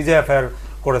সভাপতি নিজে এফআইআর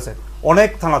করেছে। অনেক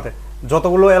থানাতে,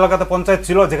 যতগুলো এলাকাতে পঞ্চায়েত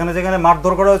ছিল, যেখানে যেখানে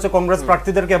মারধর করা হয়েছে কংগ্রেস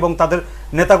প্রার্থীদেরকে এবং তাদের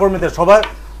নেতাকর্মীদের, সবার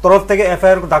তরফ থেকে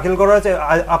এফআইআর দাখিল করা হয়েছে।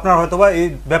 আপনার হয়তোবা এই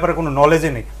ব্যাপারে কোনো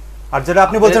নলেজই নেই। আর যেটা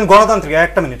আপনি বলছেন গণতান্ত্রিক,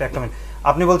 একটা মিনিট,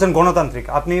 আপনি বলছেন গণতান্ত্রিক,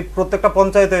 আপনি প্রত্যেকটা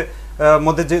পঞ্চায়েতে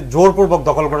মধ্যে যে জোরপূর্বক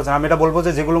দখল করেছেন, আমি এটা বলবো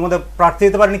যে যেগুলোর মধ্যে প্রার্থী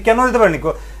দিতে পারেনি, কেন দিতে পারেনি?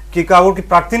 কি কারোর কি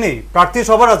প্রার্থী নেই? প্রার্থী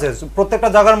সবার আছে, প্রত্যেকটা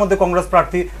জায়গার মধ্যে কংগ্রেস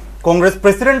প্রার্থী, কংগ্রেস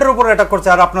প্রেসিডেন্টের উপর অ্যাটাক করছে।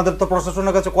 আর আপনাদের তো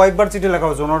প্রশাসনের কাছে কয়েকবার চিঠি লেখা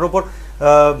হয়েছে ওনার উপর।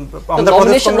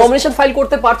 নমিনেশন ফাইল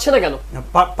করতে পারছে না কেন?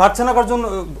 পারছে না, কার জন্য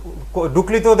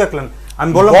ডুকলিতেও দেখলেন,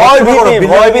 আমি বললাম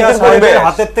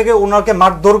হাতের থেকে ওনাকে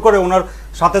মারধর করে, ওনার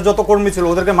সাথে যত কর্মী ছিল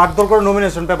ওদেরকে মারধর করে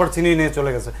নমিনেশন পেপার ছিনিয়ে নিয়ে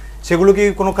চলে গেছে। সেগুলো কি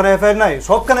কোনোখানে এফআইআর নাই?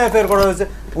 সবখানে এফআইআর করা হয়েছে।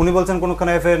 উনি বলছেন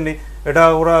কোনোখানে এফআইআর নেই, এটা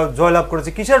ওরা জয়লাভ করেছে।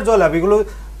 কিসের জয়লাভ? এগুলো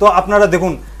তো আপনারা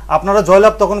দেখুন, আপনারা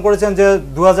জয়লাভ তখন করেছেন যে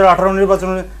 2018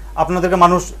 নির্বাচনে আপনাদেরকে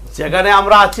মানুষ, যেখানে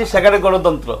আমরা আছি সেখানে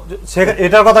গণতন্ত্র,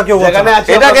 এটার কথা কেউ বলছে না।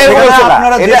 এটাকে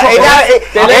আপনারা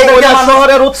এটা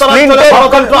শহরের উত্তরাঞ্চলে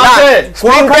গণতন্ত্র আছে,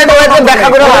 স্প্রিন্টেড ওয়েতে দেখা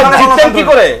করে জিতছেন কি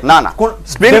করে? না না,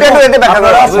 স্প্রিন্টেড ওয়েতে দেখা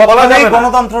করে বলা যায়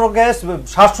গণতন্ত্রকে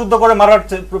শ্বাসরুদ্ধ করে মারার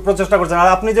প্রচেষ্টা করছেন। আর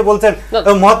আপনি যে বলছেন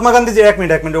মহাত্মা গান্ধী, যে এক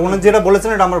মিনিট উনি যেটা বলেছেন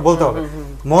এটা আমার বলতে হবে।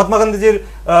 মহাত্মা গান্ধীজির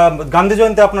গান্ধী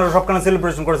জয়ন্তী আপনারা সবখানে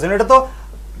সেলিব্রেশন করেছেন, এটা তো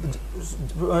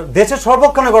দেশের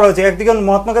সর্বক্ষণে করা হয়েছে। একদিকে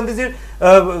মহাত্মা গান্ধীজির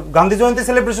গান্ধী জয়ন্তী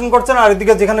সেলিব্রেশন করছেন, আর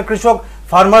এদিকে যেখানে কৃষক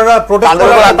ফার্মাররা প্রোটেস্ট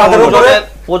করে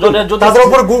তাদের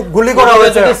উপর গুলি করা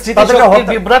হয়েছে।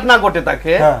 বিভ্রাট না ঘটে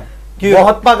থাকে,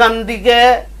 মহাত্মা গান্ধীকে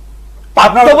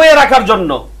পাঠ্য বইয়ে রাখার জন্য,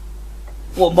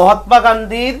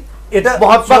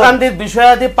 মহাত্মা গান্ধীর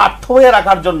বিষয়াদি পাঠ্য বইয়ে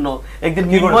রাখার জন্য একদিন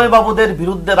নির্ময় বাবুদের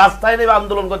বিরুদ্ধে রাস্তায় নেমে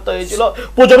আন্দোলন করতে হয়েছিল।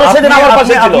 পূজনও সেদিন আমার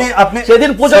পাশে ছিল,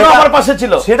 সেদিন পূজনও আমার পাশে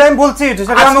ছিল। সেটা আমি বলছি,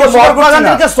 মহাত্মা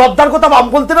গান্ধীকে শ্রদ্ধার কথা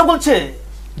বামপন্থীরা বলছে।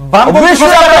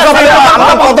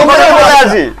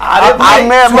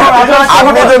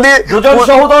 দুজন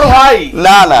সহোদর ভাই,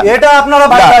 না না, এটা আপনারা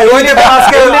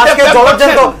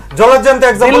জলজ্জান্ত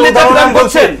এক্সাম্পল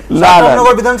বলছেন।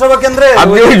 নগর বিধানসভা কেন্দ্রে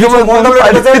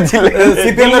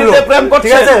সিপিএম এর লোক,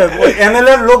 ঠিক আছে,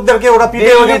 এমএলএ এর লোকদেরকে ওরা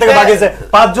পিটিয়ে ওখান থেকে ভাগিয়েছে,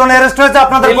 5 জন অ্যারেস্ট হয়েছে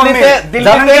আপনাদের কর্মী।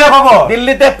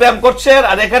 দিল্লিতে প্রেম করছেন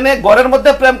আর এখানে ঘরের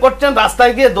মধ্যে প্রেম করছেন,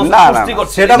 রাস্তায় গিয়ে দোষী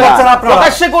করছেন, সেটা বলছেন আপনারা।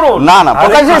 প্রকাশ্যে করুন। না না,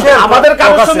 প্রকাশ্যে আমাদের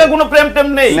কারোর সঙ্গে কোনো প্রেম টেম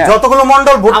নেই। যতগুলো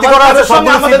মন্ডল ভর্তি করা আছে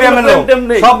সবগুলো সিপিএম এর লোক,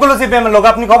 সবগুলো সিপিএম এর লোক।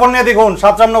 আপনি খবর নিয়ে দেখুন,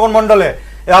 7 রামনগর মন্ডলে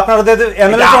আপনাদের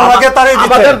এমএলএ ওনাকে তারই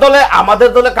দিচ্ছে। আমাদের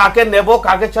দলে কাকে নেব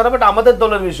কাকে ছাড়াবো এটা আমাদের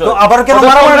দলের বিষয়। তো আবার কেন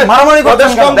মারামারি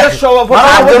করছেন? কংগ্রেস সভাপতি,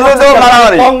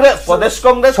 প্রদেশ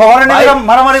কংগ্রেস শহরে নিজেরা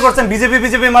মারামারি করছেন,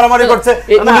 বিজেপি মারামারি করছে,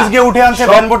 পুলিশ গিয়ে উঠে আনছে,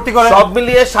 ভ্যান ভর্তি করে। সব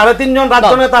মিলিয়ে 3.5 জন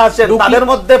রাজ্য নেতা আছেন, তাদের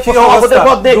মধ্যে সভাপতির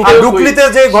পদ দিয়ে ডুকলিতে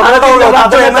যে ঘটনাটা হলো,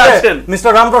 তাদের এমএলএ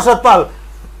মিস্টার রামপ্রসাদ পাল,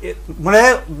 মানে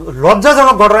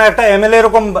লজ্জাজনক ঘটনা। একটা এমএলএ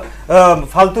এরকম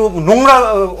ফালতু নোংরা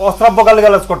অশ্রাব্য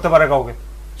গালিগালাজ করতে পারে কাউকে,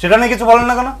 সেটা নিয়ে কিছু বলেন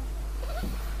না কেন?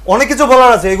 অনেক কিছু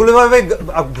বলার আছে। এগুলো ভাবে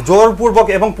জোরপূর্বক,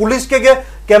 এবং পুলিশকে গিয়ে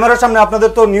ক্যামেরার সামনে, আপনাদের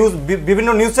তো নিউজ, বিভিন্ন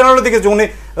নিউজ চ্যানেলে দেখেছে উনি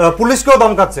পুলিশকেও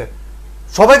ধমকাচ্ছে,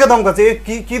 সবাইকে ধমকাচ্ছে।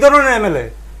 কি ধরনের এমএলএ?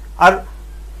 আর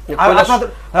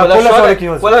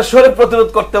কৈলাসহরে প্রতিরোধ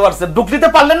করতে পারছে, ডুকলিতে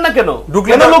পারলেন না কেন?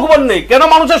 কেন লোকবল নেই, কেন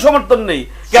মানুষের সমর্থন নেই,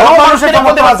 কেন মানুষের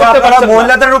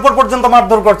মহিলাদের উপর পর্যন্ত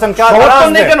মারধর করছেন, সমর্থন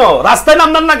নেই কেন? রাস্তায়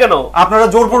নামলেন না কেন? আপনারা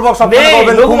জোরপূর্বক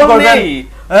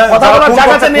কথা বলার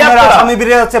জায়গাতে নেই, আসামি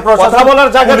বেরিয়ে যাচ্ছে, কথা বলার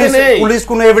জায়গাতে নেই, পুলিশ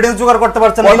কোনো এভিডেন্স জোগাড় করতে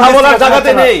পারছে না, কথা বলার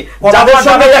জায়গাতে নেই। যাদের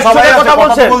সঙ্গে 100 কথা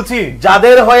বলছেন,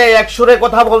 যাদের হয়ে 100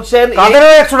 কথা বলছেন,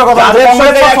 তাদেরও 100 কথা, যাদের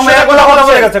সঙ্গে 100 কথা বলে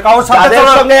গেছে, যাদের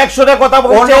সঙ্গে 100 কথা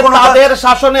বলছেন, তাদের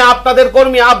শাসনে আপনাদের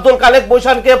কর্মী আব্দুল খালেক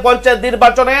বৈশানকে পঞ্চায়েত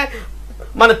নির্বাচনে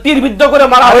মানে তীরবিদ্ধ করে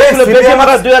মারা হয়েছিল, বেঁচে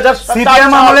মারা 2004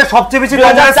 সিপিএম আমলে সবচেয়ে বেশি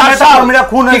কংগ্রেস নেতা কর্মীরা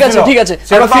খুন হয়েছিল। ঠিক আছে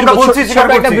সেটা তো আমরা বলছি, স্বীকার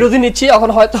করছি। একটা বিরোধী নিচ্ছি এখন,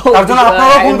 হয়তো তার জন্য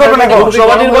আপনারাও খুন করবেন না।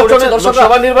 লোকসভা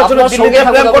নির্বাচনে দিল্লিতে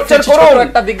প্ল্যান করছেন, করুন।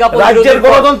 একটা বিজ্ঞাপন, রাজ্যের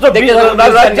গণতন্ত্র,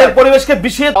 রাজ্যের পরিবেশকে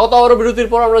বিষিয়ে তাও আরো বিরতির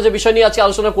পর আমরা যে বিষয় নিয়ে আজকে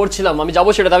আলোচনা করছিলাম, আমি যাবো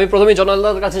সেটাতে। আমি প্রথমে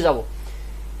জনতার কাছে যাব।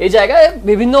 এই জায়গায়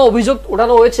বিভিন্ন অভিযোগ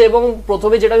ওঠানো হয়েছে এবং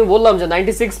প্রথমে যেটা আমি বললাম যে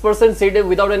 96% সিটে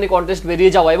উইদাউট এনি কন্টেস্ট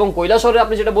বেরিয়ে যাওয়া, এবং কৈলাসহরে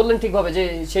আপনি যেটা বললেন ঠিকভাবে যে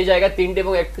সেই জায়গায় 3টে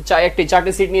এবং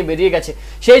 4টে সিট নিয়ে বেরিয়ে গেছে।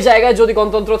 সেই জায়গায় যদি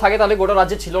গণতন্ত্র থাকে তাহলে গোটা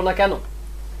রাজ্যে ছিল না কেন?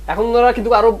 এখন ওনারা কিন্তু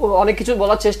আরো অনেক কিছু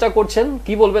বলার চেষ্টা করছেন,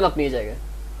 কি বলবেন আপনি এই জায়গায়?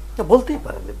 বলতেই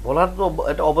পারেন, বলার তো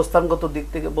এটা অবস্থানগত দিক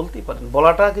থেকে বলতেই পারেন,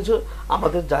 বলাটা কিছু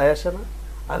আমাদের যায় আসে না।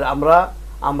 আর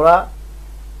আমরা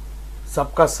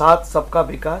সবকা সাথ সবকা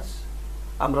বিকাশ,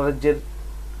 আমরা রাজ্যের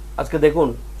আজকে দেখুন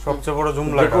সবচেয়ে বড়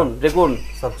জুমলা, দেখুন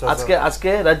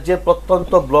আজকে রাজ্যের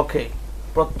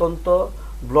প্রত্যন্ত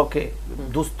ব্লকে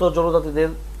দুস্থ জনজাতিদের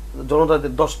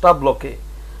 10টা ব্লকে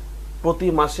প্রতি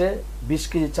মাসে 20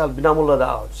 কেজি চাল বিনামূল্যে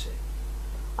দেওয়া হচ্ছে।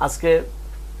 আজকে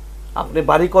আপনি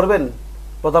বাড়ি করবেন,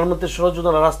 প্রধানমন্ত্রী সড়ক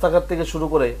যোজনা, রাস্তাঘাট থেকে শুরু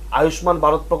করে আয়ুষ্মান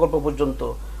ভারত প্রকল্প পর্যন্ত,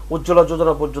 উজ্জ্বলা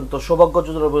যোজনা পর্যন্ত, সৌভাগ্য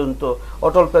যোজনা পর্যন্ত,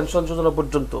 অটল পেনশন যোজনা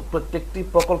পর্যন্ত প্রত্যেকটি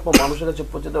প্রকল্প মানুষের কাছে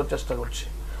পৌঁছে দেওয়ার চেষ্টা করছে।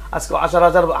 আজকে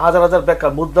হাজার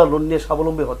বেকার মুদ্রা লোন নিয়ে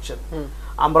স্বাবলম্বী হচ্ছেন।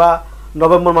 আমরা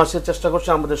নভেম্বর মাসে চেষ্টা করছি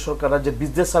আমাদের সরকার রাজ্যে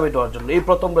বিজনেস সামিট হওয়ার জন্য। এই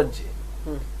প্রথম রাজ্যে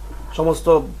সমস্ত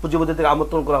পুঁজিপতি থেকে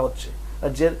আমন্ত্রণ করা হচ্ছে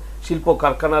রাজ্যের শিল্প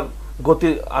কারখানার গতি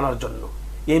আনার জন্য।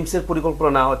 এইমসের পরিকল্পনা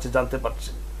নেওয়া হচ্ছে, জানতে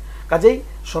পারছেন। কাজেই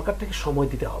সরকারটাকে সময়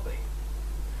দিতে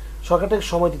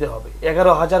হবে,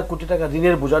 11,000 কোটি টাকা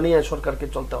ঋণের বোঝা নিয়ে সরকারকে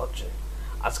চলতে হচ্ছে।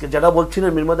 আজকে যারা বলছিলেন,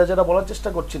 মির্মাদা যারা বলার চেষ্টা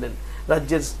করছিলেন,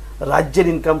 রাজ্যের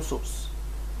ইনকাম সোর্স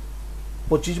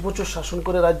 25 বছর শাসন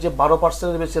করে রাজ্যে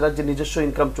 12% বেশি রাজ্যের নিজস্ব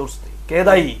ইনকাম সোর্স নেই। কে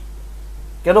দায়ী?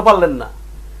 কেন পারলেন না?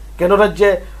 কেন রাজ্যে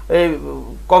এই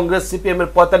কংগ্রেস সিপিএম এর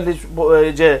 45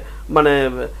 যে মানে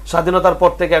স্বাধীনতার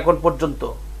পর থেকে এখন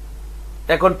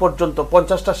পর্যন্ত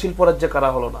 50টা শিল্প রাজ্যে করা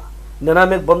হলো না?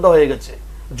 নেনামেঘ বন্ধ হয়ে গেছে,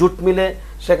 জুট মিলে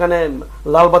সেখানে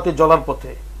লালবাতি জ্বলার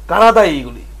পথে। কারা দায়ী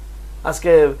এগুলি?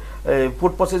 আজকে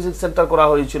ফুড প্রসেসিং সেন্টার করা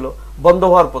হয়েছিল, বন্ধ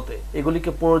হওয়ার পথে।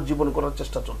 এগুলিকে পুনরুজ্জীবন করার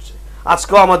চেষ্টা চলছে।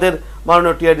 আজকেও আমাদের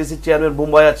মাননীয় টিআরডিসি চেয়ারম্যান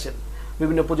মুম্বাই আছেন,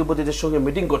 বিভিন্ন পুঁজিপতিদের সঙ্গে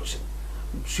মিটিং করছেন,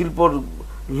 শিল্পর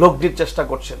লগ্নির চেষ্টা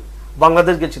করছেন।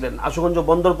 বাংলাদেশ গেছিলেন, আশুগঞ্জ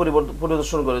বন্দর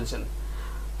পরিদর্শন করেছেন।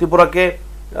 ত্রিপুরাকে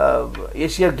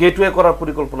এশিয়ার গেটওয়ে করার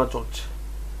পরিকল্পনা চলছে।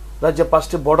 রাজ্যে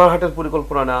 5টি বর্ডার হাটের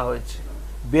পরিকল্পনা নেওয়া হয়েছে।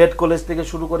 বিএড কলেজ থেকে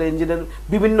শুরু করে ইঞ্জিনিয়ারিং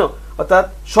বিভিন্ন, অর্থাৎ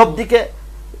সব দিকে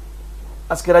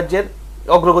আজকে রাজ্যের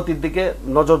অগ্রগতির দিকে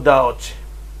নজর দেওয়া হচ্ছে।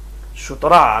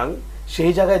 সুতরাং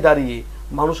সেই জায়গায় দাঁড়িয়ে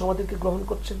মানুষ আমাদেরকে গ্রহণ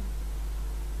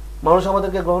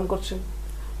করছেন।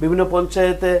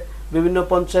 বিভিন্ন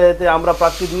পঞ্চায়েতে আমরা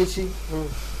প্রার্থী দিয়েছি।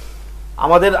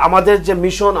 আমাদের যে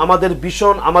মিশন, আমাদের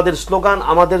ভিশন, আমাদের স্লোগান,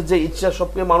 আমাদের যে ইচ্ছা,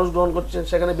 সবকে মানুষ গ্রহণ করছেন।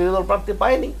 সেখানে বিরোধী দল প্রার্থী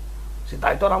পায়নি, সে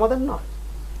দায়িত্ব আর আমাদের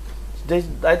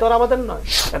নয়।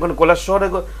 এখন কৈলাসহরে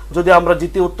যদি আমরা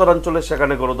জিতি, উত্তরাঞ্চলে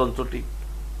সেখানে গণতন্ত্র ঠিক।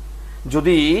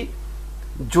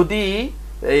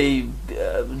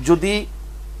 যদি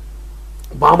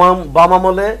বাম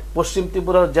আমলে পশ্চিম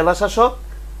ত্রিপুরার জেলা শাসক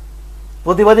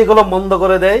প্রতিবাদী কলম বন্ধ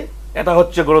করে দেয়, এটা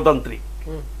হচ্ছে গণতান্ত্রিক।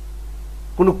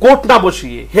 কোনো কোর্ট না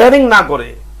বসিয়ে, হিয়ারিং না করে,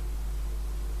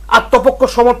 আত্মপক্ষ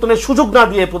সমর্থনের সুযোগ না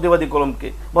দিয়ে প্রতিবাদী কলমকে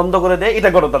বন্ধ করে দেয়, এটা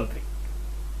গণতান্ত্রিক।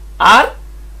 আর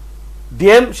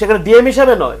সেখানে ডিএম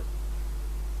হিসাবে নয়,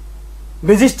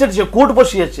 ম্যাজিস্ট্রেট যে কোর্ট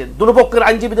বসিয়েছেন, দুপক্ষের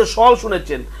আইনজীবীদের সওয়াল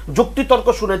শুনেছেন, যুক্তি তর্ক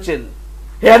শুনেছেন,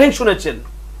 হিয়ারিং শুনেছেন,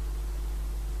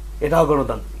 এটাও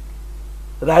গণতান্ত্রিক।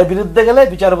 রায় বিরুদ্ধে গেলে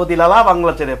বিচারপতি লালা,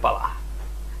 বাংলা ছেড়ে পালা।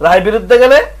 রায় বিরুদ্ধে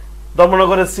গেলে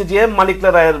ধর্মনগরের সিজিএম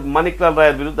মানিকলাল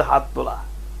রায়ের বিরুদ্ধে হাত তোলা।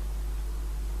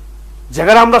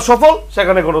 যেখানে আমরা সফল,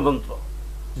 সেখানে গণতন্ত্র।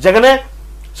 যেখানে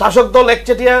শাসক দল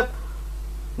একচেটিয়া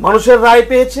মানুষের রায়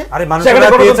পেয়েছে,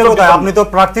 আপনি তো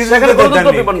প্রার্থী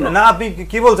না, আপনি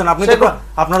কি বলছেন?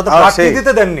 আপনারা তো প্রার্থী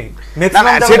দিতে দেননি।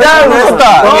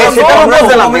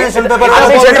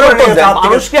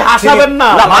 মানুষকে হাসাবেন না,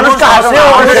 মানুষকে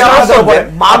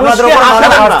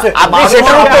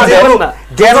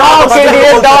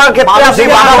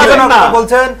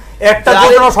বলছেন একটা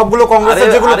যোজনা সবগুলো কংগ্রেসের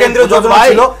যেগুলো কেন্দ্রীয় যোজনা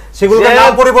ছিল সেগুলোকে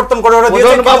নাম পরিবর্তন করে ওরা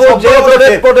দিয়েছে।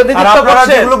 আর আপনারা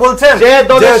যেগুলো বলছেন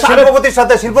যে শিল্পপতির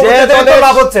সাথে শিল্পপতিদের তো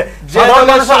লাভ হচ্ছে, সাধারণ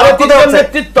মানুষের লাভ হচ্ছে।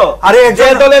 আরে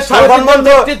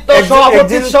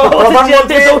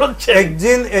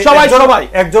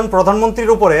একজন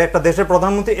প্রধানমন্ত্রীর উপরে, একটা দেশের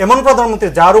প্রধানমন্ত্রী, এমন প্রধানমন্ত্রী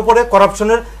যার উপরে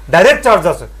করাপশনের ডাইরেক্ট চার্জ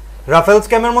আছে। রাফেল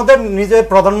স্ক্যামের মধ্যে নিজে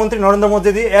প্রধানমন্ত্রী নরেন্দ্র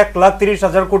মোদী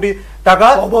 1,30,000 কোটি টাকা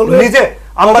নিজে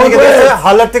আম্বানিকে দিয়েছে,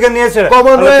 হালার থেকে নিয়েছে।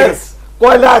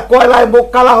 কয়লায় মুখ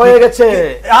কালা হয়ে গেছে,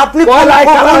 আপনি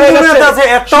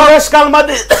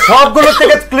সবগুলো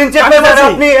থেকে ক্লিন চিট পেয়েছেন।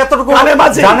 আপনি এতটুকু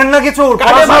জানেন না, কিছু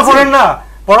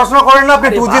পড়াশোনা করেন না আপনি।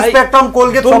 2G স্পেকট্রাম,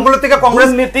 কোলগেট সবগুলো থেকে কংগ্রেস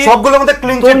সবগুলোর মধ্যে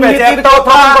ক্লিন চিট পেয়েছে, একটাও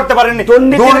প্রমাণ করতে পারেননি।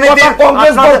 দুর্নীতি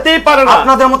কংগ্রেস বলতেই পারে না,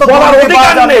 আপনাদের মতো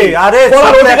অধিকার নেই। আরে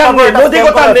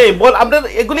নৈতিকতা নেই। আপনাদের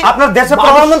এগুলি আপনার দেশের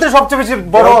প্রধানমন্ত্রী সবচেয়ে বেশি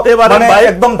বড়, মানে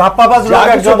একদম ধাপ্পাবাজ লোক,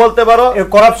 একজন বলতে পারো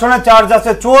করাপশনের চার্জ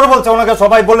আছে, চোর বলছে ওনাকে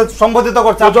সবাই বলে সম্বোধিত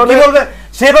করছে। আপনি কি বলবেন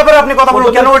সেই ব্যাপারে? আপনি কথা বলুন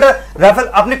কেন ওটা রাফেল,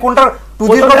 আপনি কোনটা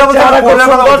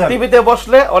টিভিতে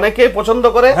বসলে অনেকেই পছন্দ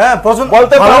করে,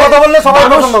 বলতে কথা বললে সবাই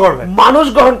পছন্দ করবে, মানুষ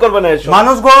গ্রহণ করবে না।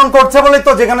 মানুষ গ্রহণ করছে বলে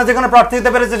তো যেখানে যেখানে প্রার্থী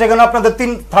দিতে পেরেছে সেখানে আপনাদের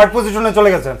 3rd পজিশনে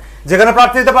চলে গেছেন। যেখানে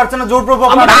প্রার্থী দিতে পারছেন না জোরপূর্বক,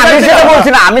 আমি সেটা বলছি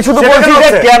না, আমি শুধু বলছি যে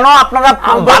কেন আপনারা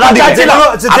বাধা দিচ্ছেন,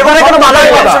 আপনারা কেন বাধা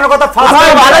দিচ্ছেন,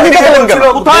 বাধা দিতে গেলেন কেন?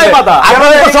 কোথায় বাধা?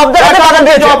 আপনারা তো সব জায়গায় বাধা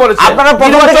দিয়েছেন। আপনারা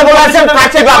প্রথম থেকে বলেছেন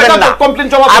প্রার্থী পাবেন না,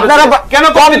 আপনারা কেন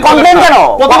কমপ্লেইন কেন?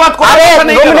 আরে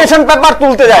নমিনেশন পেপার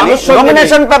তুলতে যান,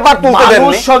 নমিনেশন পেপার তুলতে দেন,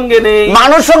 মানুষ সঙ্গে নেই,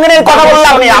 মানুষ সঙ্গে নেই কথা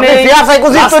বললাম না। আপনি ফেয়ার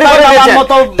সাইকোসিস তৈরি করে দিয়েছেন,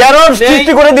 টেরর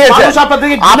সৃষ্টি করে দিয়েছেন,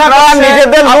 আপনারা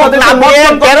নিজেদের লোক নামিয়ে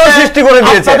টেরর সৃষ্টি করে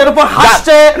দিয়েছেন। আপনাদের উপর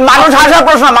হাসছে মানুষ, হাসার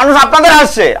প্রশ্ন, মানুষ আপনাদের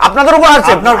হাসছে, আপনাদের উপর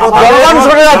হাসছে, জনগণ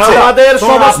সরে যাচ্ছে।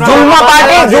 জুলমা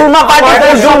পার্টি, জুলমা পার্টি,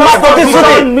 জুলমা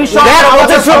প্রতিশ্রুতি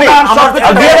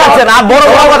দিয়ে যাচ্ছেন। আর বড়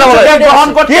বড় কথা বলে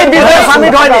কি বিজয়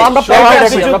সামিট হয়নি।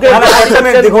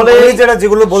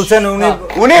 যেগুলো বলছেন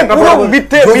উনি পুরো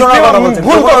মিথ্যে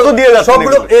ভুল তথ্য দিয়ে যাচ্ছেন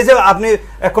সবগুলো। এই যে আপনি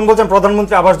এখন বলছেন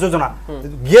প্রধানমন্ত্রী আবাস যোজনা,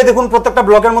 গিয়ে দেখুন প্রত্যেকটা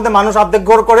ব্লকের মধ্যে মানুষ অর্ধেক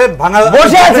ঘর করে ভাঙা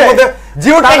বসে আছে,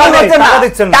 জিও টাকা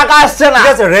দিচ্ছেন না, টাকা আসছে না।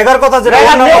 ঠিক আছে, রেগার কথা যেটা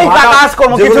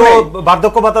যেগুলো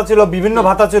বার্ধক্য ভাতা ছিল, বিভিন্ন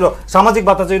ভাতা ছিল, সামাজিক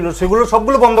ভাতা ছিল, সেগুলো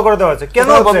সবগুলো বন্ধ করে দেওয়া হয়েছে। কেন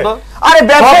বন্ধ? আরে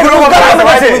ব্যবসায়ী রোজগার কমে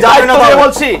গেছে,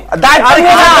 বলছি দায়িত্ব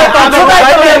নিয়ে না, রোজগার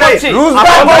কমে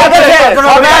গেছে,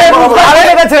 সরকারের রোজগার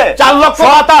কমে গেছে, 4 লক্ষ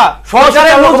ভাতা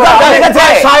সরকারের রোজগার কমে গেছে,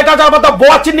 60,000 ভাতা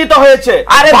বোয়া চিহ্নিত হয়েছে।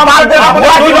 আরে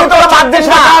বোয়া চিহ্নিত বাদ দেন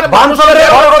না,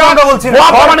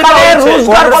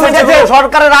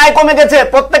 সরকারের আয় কমে গেছে।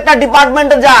 প্রত্যেকটা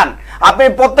ডিপার্টমেন্টে যান আপনি,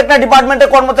 প্রত্যেকটা ডিপার্টমেন্টের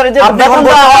কর্মচারী যে বেতন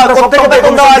দেওয়া হয়, প্রত্যেকটা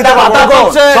বেতন দেওয়া হয়,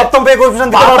 সপ্তম পে কমিশন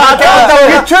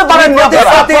কিছু পারেন না।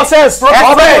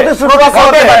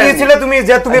 তুমি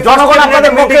যে তুমি জনগণ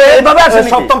আপনাদের মুখে এইভাবে আছে,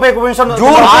 সপ্তম পে কমিশন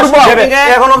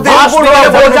এখন অবধি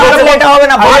এটা হবে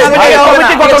না।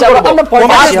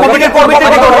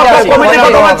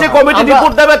 কমিটি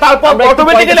রিপোর্ট দেবে, তারপর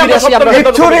অটোমেটিক্যালি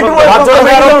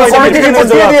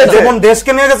যেমন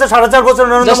দেশকে নিয়ে গেছে 4.5 বছর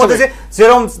নরেন্দ্র মোদী,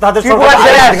 সেরকম তাদের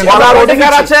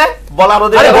অধিকার আছে, বলার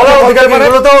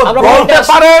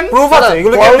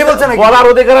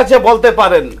অধিকার আছে, বলতে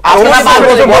পারেন।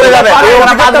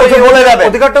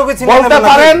 অধিকারটাও কি বলতে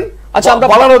পারেন? আচ্ছা, আমরা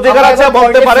বলার অধিকার আছে,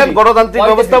 বলতে পারেন। গণতান্ত্রিক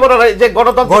ব্যবস্থাপনা যে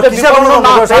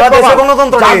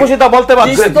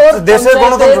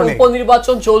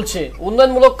উপনির্বাচন চলছে,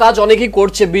 উন্নয়নমূলক কাজ অনেকেই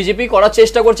করছে, বিজেপি করার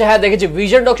চেষ্টা করছে। হ্যাঁ, দেখেছি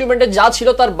ভিশন ডকুমেন্টে যা ছিল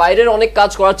তার বাইরের অনেক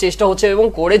কাজ করার চেষ্টা হচ্ছে এবং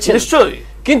করেছে নিশ্চয়ই।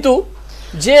 কিন্তু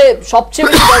যে সবচেয়ে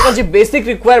বেশি দরকার যে বেসিক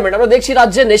রিকোয়ারমেন্ট, আমরা দেখছি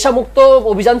রাজ্যে নেশামুক্ত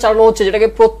অভিযান চালানো হচ্ছে, যেটাকে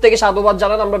প্রত্যেকে সাধুবাদ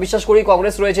জানান। আমরা বিশ্বাস করি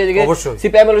কংগ্রেস রয়েছে, এদিকে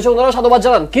সিপিআইএম রয়েছে, ওনারা সাধুবাদ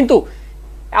জানান। কিন্তু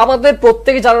আমাদের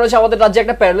প্রত্যেকে জানানো হচ্ছে আমাদের রাজ্যে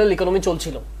একটা প্যারালাল ইকোনমি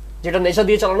চলছিল, যেটা নেশা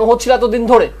দিয়ে চালানো হচ্ছিল এতদিন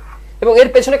ধরে, এবং এর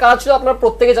পেছনে কাজ ছিল আপনারা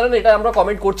প্রত্যেকে জানেন, এটা আমরা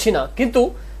কমেন্ট করছি না। কিন্তু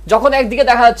যখন একদিকে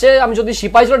দেখা যাচ্ছে, আমি যদি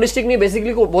সিপাহীজলা ডিস্ট্রিক্ট নিয়ে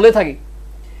বেসিক্যালি বলে থাকি,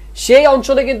 সেই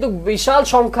অঞ্চলে কিন্তু বিশাল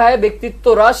সংখ্যায়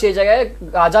ব্যক্তিত্বরা সেই জায়গায়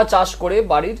গাঁজা চাষ করে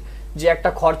বাড়ির যে একটা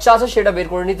খরচা আছে সেটা বের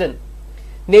করে নিতেন।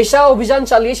 নেশা অভিযান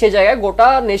চালিয়ে সেই জায়গায় গোটা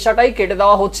নেশাটাই কেটে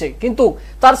দেওয়া হচ্ছে, কিন্তু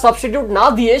তার সাবস্টিটিউট না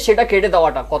দিয়ে সেটা কেটে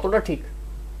দেওয়াটা কতটা ঠিক?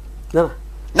 না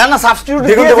না না, সাবস্টিটিউট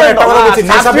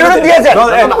দিয়েছে।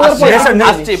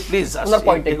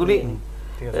 এগুলি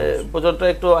পর্যন্ত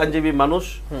একটু আইনজীবী মানুষ,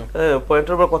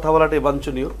 পয়েন্টের উপর কথা বলাটাই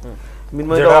বাঞ্ছনীয়।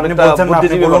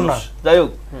 বুদ্ধিজীবী মানুষ। যাই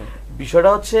হোক, বিষয়টা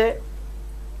হচ্ছে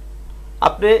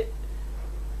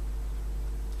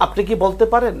আপনি কি বলতে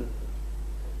পারেন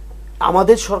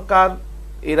আমাদের সরকার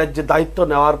এই রাজ্যে দায়িত্ব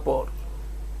নেওয়ার পর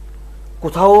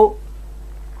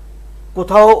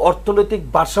কোথাও অর্থনৈতিক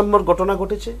ভারসাম্যের ঘটনা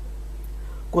ঘটেছে?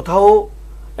 কোথাও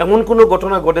এমন কোনো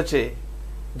ঘটনা ঘটেছে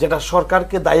যেটা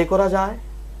সরকারকে দায়ী করা যায়?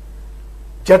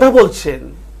 যেটা বলছেন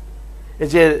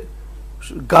যে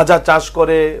গাঁজা চাষ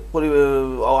করে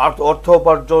অর্থ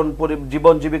উপার্জন,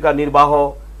 জীবন জীবিকা নির্বাহ।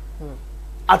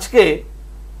 আজকে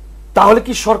তাহলে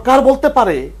কি সরকার বলতে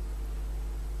পারে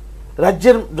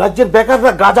রাজ্যের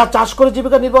বেকাররা গাঁজা চাষ করে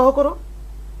জীবিকা নির্বাহ করো?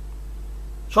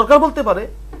 সরকার বলতে পারে?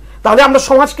 তাহলে আমরা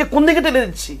সমাজকে কোন দিকে টেনে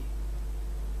দিচ্ছি?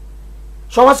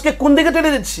 সমাজকে কোন দিকে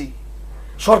টেনে দিচ্ছি?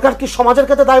 সরকার কি সমাজের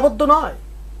কাছে দায়বদ্ধ নয়?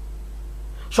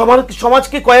 সমাজ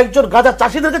কি কয়েকজন গাঁজা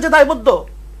চাষীদের কাছে দায়বদ্ধ?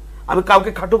 আমি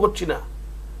কাউকে খাটো করছি না।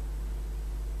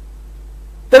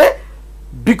 তাহলে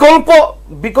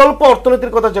বিকল্প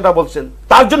অর্থনীতির কথা যেটা বলছেন,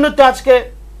 তার জন্য তো আজকে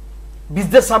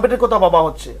বিজনেস সামিটের কথা ভাবা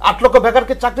হচ্ছে। 8 লক্ষ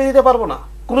বেকারকে চাকরি দিতে পারবো না,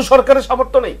 কোনো সরকারের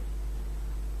সামর্থ্য নেই,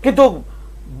 কিন্তু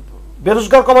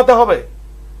বেরোজগার কমাতে হবে,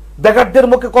 বেকারদের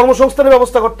মুখে কর্মসংস্থানের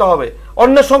ব্যবস্থা করতে হবে,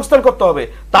 অন্যের সংস্থান করতে হবে।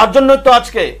 তার জন্য তো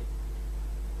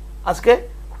আজকে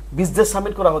বিজনেস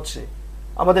সামিট করা হচ্ছে।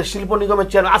 আমাদের শিল্প নিগমের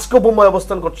চেয়ারম্যান আজকেও বোম্বাই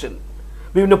অবস্থান করছেন,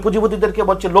 বিভিন্ন পুঁজিপতিদেরকে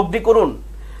বলছে লগ্নি করুন,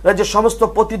 রাজ্যের সমস্ত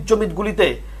পতিত জমিগুলিতে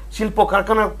শিল্প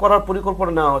কারখানা করার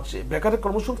পরিকল্পনা নেওয়া হচ্ছে। বেকারের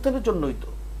কর্মসংস্থানের জন্যই তো।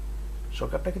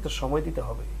 সরকারটাকে তো সময় দিতে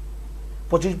হবে।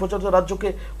 25 বছর রাজ্যকে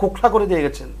কোখলা করে দিয়ে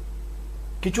গেছেন,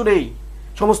 কিছু নেই।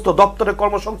 সমস্ত দপ্তরের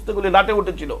কর্মসংস্থাগুলি লাটে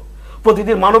উঠেছিল,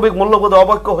 প্রতিদিন মানবিক মূল্যবোধ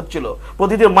অবজ্ঞ হচ্ছিল,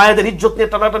 প্রতিদিন মায়েদের ইজ্জত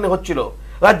নিয়ে টানাটানি হচ্ছিল।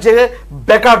 রাজ্যে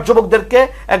বেকার যুবকদেরকে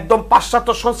একদম পাশ্চাত্য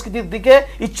সংস্কৃতির দিকে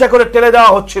ইচ্ছা করে টেনে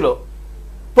দেওয়া হচ্ছিল,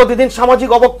 প্রতিদিন সামাজিক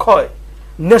অবক্ষয়,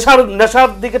 নেশার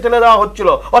দিকে টেনে দেওয়া হচ্ছিল।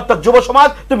 অর্থাৎ যুব সমাজ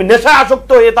তুমি নেশায় আসক্ত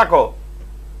হয়ে থাকো।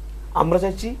 আমরা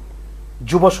চাইছি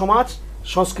যুব সমাজ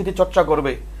সংস্কৃতি চর্চা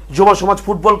করবে, যুব সমাজ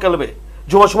ফুটবল খেলবে,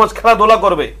 যুব সমাজ খেলাধুলা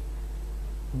করবে,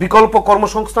 বিকল্প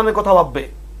কর্মসংস্থানের কথা ভাববে।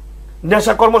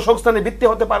 নেশা কর্মসংস্থানের ভিত্তি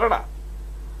হতে পারে না।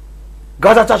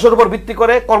 গাঁজা চাষের উপর ভিত্তি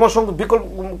করে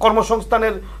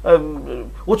কর্মসংস্থানের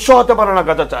উৎস হতে পারে না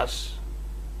গাঁজা চাষ।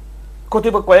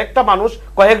 কয়েকটা মানুষ,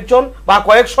 কয়েকজন বা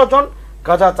কয়েকশো জন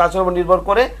গাঁজা চাষের উপর নির্ভর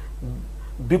করে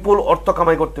বিপুল অর্থ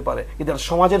কামাই করতে পারে, কিন্তু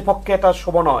সমাজের পক্ষে এটা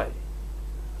শোভ নয়।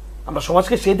 আমরা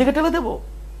সমাজকে সেই দিকে টেনে দেব।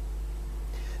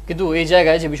 কিন্তু এই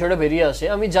জায়গায় যে বিষয়টা বেরিয়ে আসে,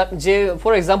 আমি যে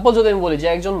ফর এক্সাম্পল যদি আমি বলি যে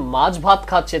একজন মাছ ভাত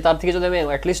খাচ্ছে, তার থেকে যদি আমি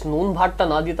অ্যাটলিস্ট নুন ভাতটা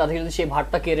না দিই, তার থেকে যদি সেই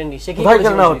ভাতটা কেড়ে নিই, সে কি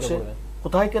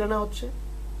কোথায় কেড়ে নেওয়া হচ্ছে?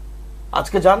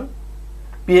 আজকে যান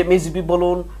পিএমএসবি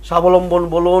বলুন, স্বাবলম্বন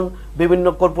বলুন, বিভিন্ন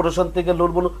কর্পোরেশন থেকে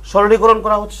লোন বলুন, সরলীকরণ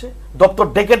করা হচ্ছে, দপ্তর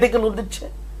ডেকে ডেকে লোন দিচ্ছে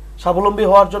স্বাবলম্বী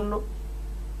হওয়ার জন্য।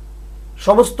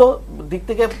 সমস্ত দিক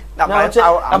থেকে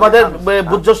আমাদের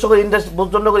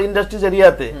বুদ্ধনগর ইন্ডাস্ট্রিজ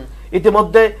এরিয়াতে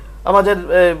ইতিমধ্যে আমাদের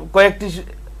কয়েকটি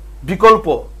বিকল্প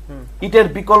ইটের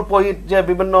ইট যে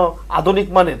বিভিন্ন আধুনিক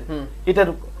মানের ইটের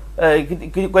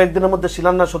কয়েকদিনের মধ্যে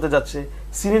শিলান্যাস হতে যাচ্ছে।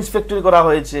 সিরিঞ্জ ফ্যাক্টরি করা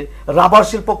হয়েছে, রাবার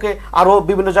শিল্পকে আরো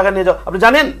বিভিন্ন জায়গায় নিয়ে যাওয়া। আপনি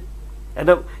জানেন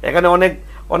এখানে অনেক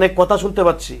অনেক কথা শুনতে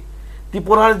পাচ্ছি,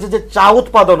 ত্রিপুরার যে চা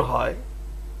উৎপাদন হয়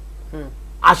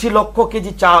 80 লক্ষ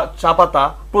কেজি চা পাতা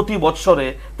প্রতি বছরে,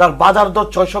 তার বাজার দর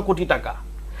 600 কোটি টাকা।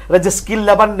 রাজ্যে স্কিল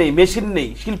লেবার নেই, মেশিন নেই,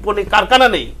 শিল্প নেই, কারখানা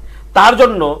নেই। তার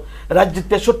জন্য রাজ্যের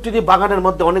 63টি বাগানের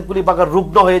মধ্যে অনেকগুলি বাগান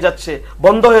রুগ্ন হয়ে যাচ্ছে,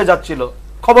 বন্ধ হয়ে যাচ্ছিল।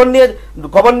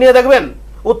 খবর নিয়ে দেখবেন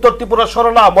উত্তর ত্রিপুরা,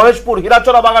 সরলা, মহেশপুর,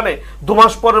 হীরাচড়া বাগানে 2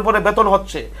 মাস পরে বেতন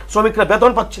হচ্ছে, শ্রমিকরা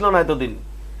বেতন পাচ্ছিল না এতদিন।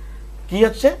 কি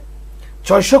হচ্ছে?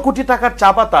 600 কোটি টাকার চা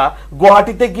পাতা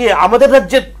গুয়াহাটিতে গিয়ে আমাদের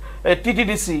রাজ্যের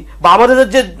টিটিডিসি বা আমাদের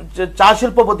রাজ্যের চা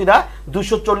শিল্পপতিরা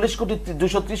 240 কোটি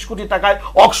 230 কোটি টাকায়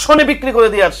অকশনে বিক্রি করে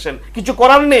দিয়ে আসছেন। কিছু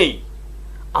করার নেই।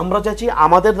 আমরা চাইছি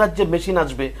আমাদের রাজ্যে মেশিন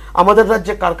আসবে, আমাদের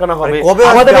রাজ্যে কারখানা হবে,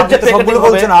 আমাদের রাজ্যে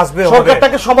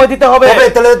সরকারটাকে সময় দিতে হবে।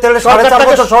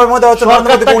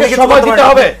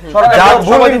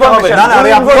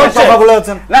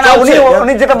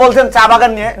 উনি যেটা বলছেন চা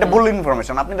বাগান নিয়ে, এটা ভুল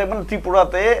ইনফরমেশন। আপনি দেখবেন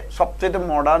ত্রিপুরাতে সবচেয়ে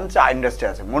মডার্ন চা ইন্ডাস্ট্রি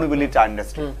আছে, মনিবিলি চা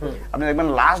ইন্ডাস্ট্রি। আপনি দেখবেন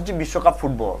লাস্ট যে বিশ্বকাপ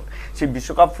ফুটবল, সেই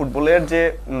বিশ্বকাপ ফুটবলের যে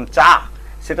চা,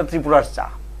 সেটা ত্রিপুরার চা,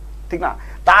 ঠিক না?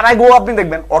 তার আগেও আপনি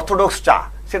দেখবেন অর্থোডক্স চা,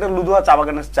 সেটা লুধুয়া চা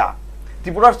বাগানের চা।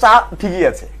 ত্রিপুরার চা ঠিকই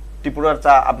আছে, ত্রিপুরার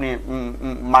চা আপনি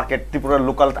মার্কেট, ত্রিপুরার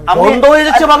লোকাল বন্ধ হয়ে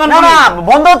যাচ্ছে বাগান। না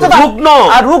বন্ধ হচ্ছে না, রুগ্ন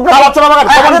আর রুগ্ন চা বাগান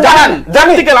জানেন,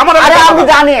 জানি ঠিক আমার আরে আমি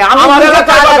জানি আমার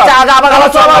এলাকায় চা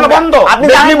বাগান বন্ধ, আপনি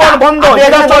জানেন বন্ধ,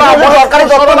 এটা সরকারি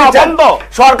তথ্য না, বন্ধ।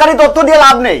 সরকারি তথ্য দিয়ে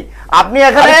লাভ নেই। আপনি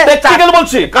এখানে টেকনিক্যাল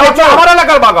বলছি, কারণ আমার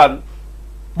এলাকার বাগান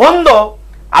বন্ধ।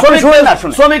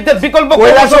 শ্রমিকদের বিকল্প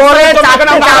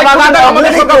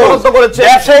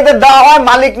ব্যবসায়ীদের দেওয়া হয়,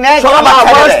 মালিক নেয়,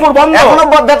 এখনো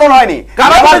বেতন হয়নি।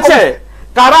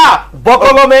 কারা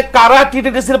বকলমে কারা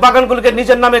টিটিডিসির বাগানগুলোকে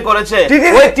নিজের নামে করেছে?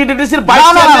 ওই টিটিডিসির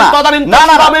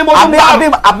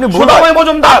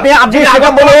আপনি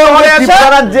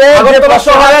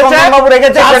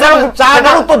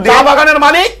বাগানের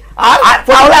মালিক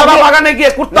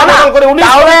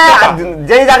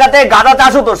যেই জায়গাতে গাঁজা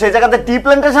চাষ হতো সেই জায়গাতে টি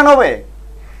প্ল্যান্টেশন হবে,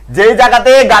 যেই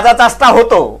জায়গাতে গাঁজা চাষটা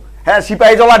হতো হ্যাঁ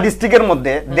সিপাহীজলা ডিস্ট্রিক্টের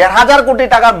মধ্যে 1,500 কোটি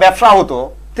টাকার ব্যবসা হতো,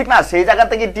 ঠিক না, সেই জায়গা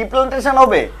থেকে টি প্ল্যান্টেশন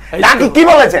হবে নাকি কি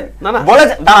বলেছেন?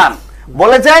 বলেছেন দাঁড়ান,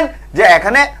 বলেছেন যে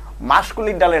এখানে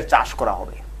মাসকলির ডালের চাষ করা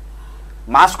হবে।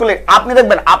 মাসকলির, আপনি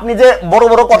দেখবেন, আপনি যে বড়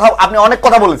বড় কথা, আপনি অনেক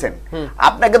কথা বলেছেন,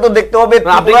 আপনাকে তো দেখতে হবে।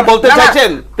 আপনি বলতে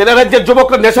চাইছেন তেরা রাজ্যের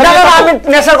যুবকরা নেশা নিয়ে থাকে? আমি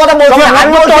নেশার কথা বলছি না,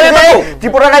 আমি বলছি যে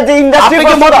ত্রিপুরা রাজ্যে ইন্ডাস্ট্রি আপনি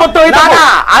কি মত করতে হই না? না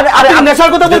আপনি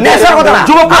নেশার কথা বলছেন? নেশার কথা না,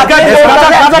 যুবকরা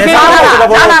গাঁজা খেয়ে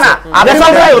না না না, আপনি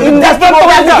ইন্ডাস্ট্রি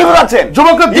বলতে আপনি কি বলছেন?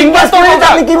 যুবকরা ইন্ডাস্ট্রি বলতে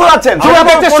আপনি কি বলছেন?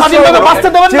 যুবকদের স্বাধীনভাবে বাঁচতে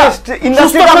দেবেন না,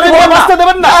 ইন্ডাস্ট্রি বাঁচতে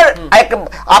দেবেন না।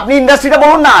 আপনি ইন্ডাস্ট্রিটা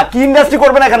বলুন না, কি ইন্ডাস্ট্রি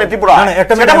করবেন এখানে ত্রিপুরা?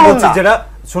 একটা সেটা বলুন না। যেটা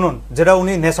শুনুন, যেটা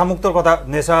উনি নেশা মুক্তর কথা,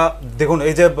 নেশা দেখুন,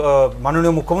 এই যে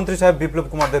মাননীয় মুখ্যমন্ত্রী সাহেব বিপ্লব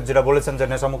কুমার দেব যেটা বলেছেন যে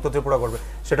নেশা মুক্ত ত্রিপুরা করবে,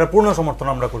 সেটার পূর্ণ সমর্থন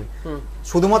আমরা করি।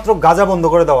 শুধুমাত্র গাঁজা বন্ধ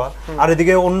করে দেওয়া, আর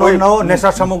এদিকে অন্য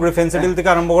নেশার সামগ্রী ফেন্সিডিল থেকে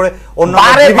আরম্ভ করে অন্য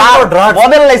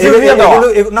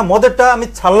না, মদেরটা আমি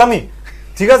ছাড়লামই,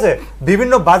 ঠিক আছে,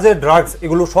 বিভিন্ন বাজে ড্রাগস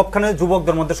এগুলো সবখানে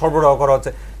যুবকদের মধ্যে সরবরাহ করা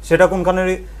হচ্ছে, সেটা কোনখানে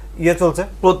ইয়ে চলছে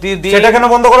প্রতিদিন, সেটা কেন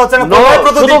বন্ধ করা হচ্ছে না?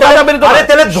 প্রতিদিন আরে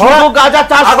তেলে ধরা গাঁজা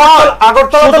চাষ,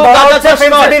 আগরতলা তো ধরা হচ্ছে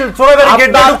ফেন্সিডিল, চোরাবাড়ি গেট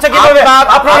দিয়ে ঢুকছে কিভাবে?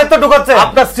 আপনারা তো ঢুকাচ্ছে,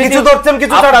 কিছু ধরছেন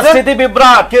কিছু ছাড়ছেন, স্মৃতি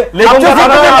বিভ্রাট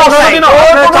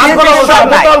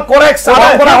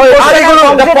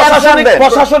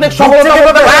প্রশাসনিক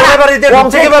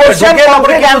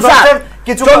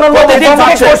কিছু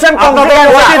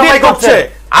করছে।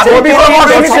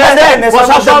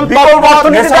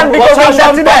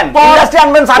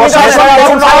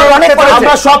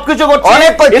 আমরা সবকিছু করছি,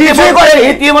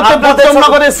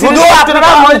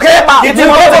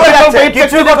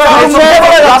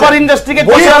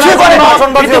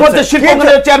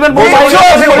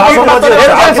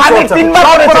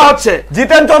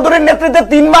 জিতেন চৌধুরীর নেতৃত্বে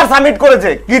 3বার সামিট করেছে,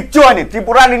 কিচ্ছু হয়নি।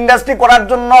 ত্রিপুরার ইন্ডাস্ট্রি করার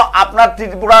জন্য আপনার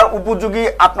ত্রিপুরার উপযোগী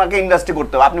আপনাকে ইন্ডাস্ট্রি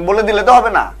করতে হবে, আপনি বলে দিলে তো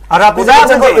হবে না। আর আপনি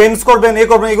এইমস করবেন, এ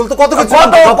করবেন, এগুলো তো কত কিছু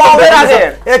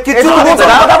কিছু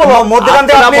মধ্যখান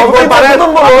থেকে আপনি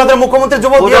আমাদের মুখ্যমন্ত্রী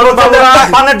যুবক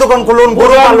পানের দোকান খুলুন,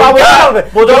 গরু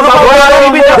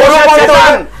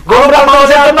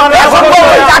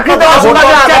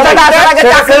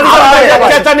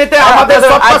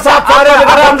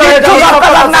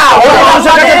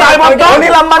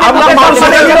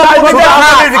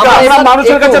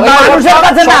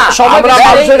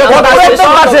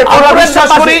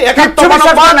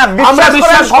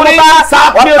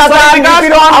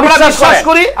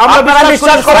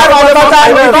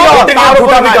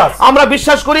আমরা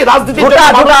বিশ্বাস করি রাজনীতির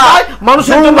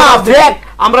মানুষের জন্য,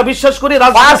 আমরা বিশ্বাস করি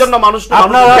রাজনীতির জন্য মানুষ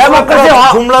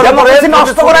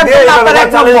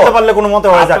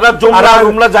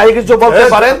যাই কিছু বলতে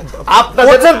পারেন।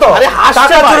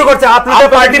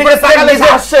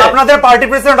 আপনাদের পার্টি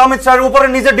প্রেসিডেন্ট অমিত শাহের উপরে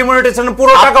নিজের ডিমোনেটেশন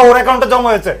পুরো টাকা ওর অ্যাকাউন্টে জমা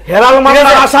হয়েছে, হেরাল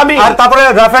মামলার আসামি, আর তারপরে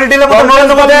রাফেল ডিলের মতো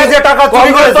নরেন্দ্র মোদি নিজে টাকা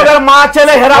চুরি করেছে, তোদের মা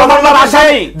ছেলে হেরাল মামলার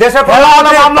আসামি, দেশের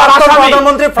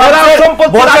প্রধানমন্ত্রী হেরাল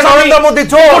সম্পত্তির আসামি, নরেন্দ্র মোদি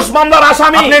চোর মামলার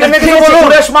আসামি, আপনি এখানে কি বলুন?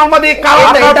 সুরেশ মামলাদি কারণ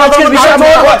এটা আজকের বিষয়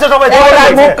হচ্ছে, সবাই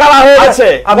মুখ কালা হয়ে গেছে,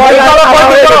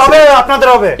 আপনাদের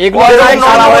হবে এগুলো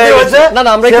কালা হয়ে গেছে। না না,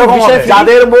 আমরা একটু বিষয়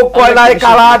যাদের মুখ কয়লায়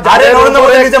কালা, যাদের নরেন্দ্র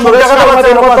মোদি নিজে মুখ দেখানোর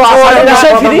মতো আসামি,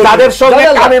 যাদের সঙ্গে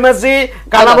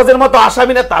কানাবাজের মতো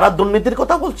আসামি না, তারা দুর্নীতির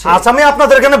কথা বলছে। আসামি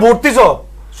আপনাদের এখানে ভর্তি,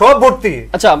 সব ভর্তি।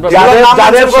 আচ্ছা, আমরা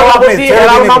যাদের সভাপতি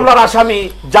হেরাল মামলার আসামি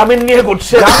জামিন নিয়ে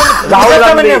ঘুরছে,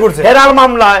 হেরাল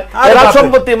মামলায়, হেরাল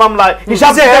সম্পত্তি মামলায়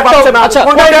হিসাব দিতে পারছে না,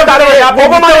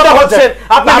 অপমানিত হচ্ছে,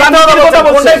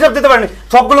 হিসাব দিতে পারেনি।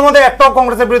 সবগুলোর মধ্যে একটাও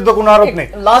কংগ্রেসের বিরুদ্ধে কোনো আরোপ নেই,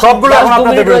 সবগুলো এখন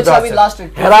আপনাদের বিরুদ্ধে আছে।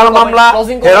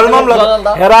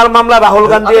 হেরাল মামলা রাহুল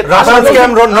গান্ধী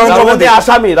নরেন্দ্র মোদি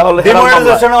আসামি, রাহুল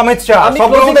অমিত শাহ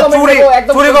সবগুলোর মধ্যে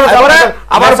চুরি করে,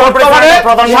 আবার বর্তমানে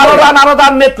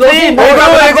নারদার নেত্রী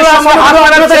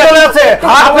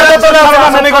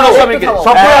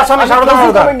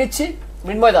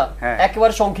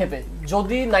একেবারে সংক্ষেপে,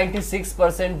 যদি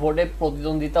 96% ভোটে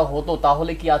প্রতিদ্বন্দ্বিতা হতো,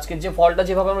 তাহলে কি আজকের যে ফলটা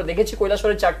যেভাবে আমরা দেখেছি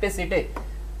কৈলাসহরের 4টে সিটে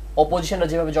অপোজিশনরা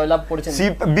যেভাবে জয়লাভ করেছেন,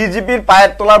 বিজেপির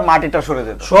পায়ের তলার মাটিটা সরে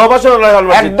যেত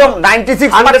একদম।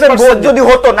 96% ভোট যদি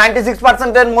হতো,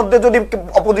 96% এর মধ্যে যদি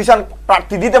অপোজিশন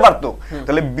প্রার্থী দিতে পারতো,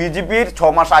 তাহলে বিজেপির 6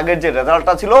 মাস আগের যে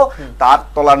রেজাল্টটা ছিল তার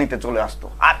তলানিতে চলে আসতো।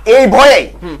 আর এই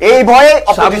ভয়ে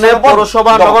সামনে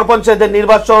পৌরসভা নগর পঞ্চায়েতের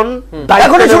নির্বাচন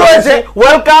এখনই শুরু হয়েছে,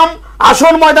 ওয়েলকাম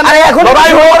আসন ময়দানে এখন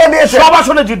লড়াই হয়ে দিয়েছে, সব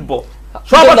আসনে জিতবো,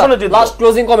 সব আসনে জিতবো। লাস্ট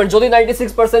ক্লোজিং কমেন্ট, যদি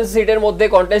 96% সিটের মধ্যে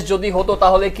কন্টেস্ট যদি হতো,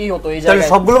 তাহলে কি হতো এই জায়গায়?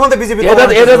 সবগুলোর মধ্যে বিজেপি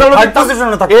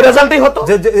এই রেজাল্টই হতো,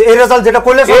 এই রেজাল্ট যেটা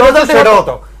করলে সেটা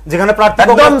হতো, যেখানে প্রার্থী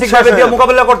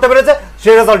মোকাবিলা করতে পেরেছে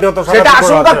সেই রেজাল্টই হতো। সেটা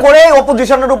আশঙ্কা করে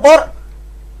অপোজিশনের উপর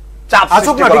চাপ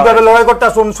আসুক না, ঠিকভাবে লড়াই করতে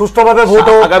আসুন, সুষ্ঠুভাবে ভোট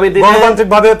হোক, আগামী দিনে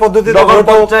গণতান্ত্রিকভাবে পদ্ধতিতে ভোট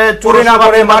হোক, পঞ্চায়েত, চুরি না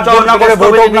করে, মারধর না করে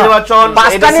ভোট হোক না। নির্বাচন,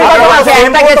 পাঁচটা নির্বাচন আছে,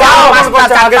 একটাকে যাও,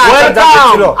 আগে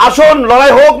ওয়েলকাম, আসুন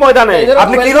লড়াই হোক ময়দানে।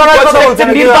 আপনি কি লড়াই কথা বলছেন?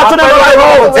 নির্বাচনে লড়াই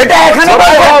হোক, এটা এখানে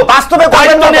বাস্তবে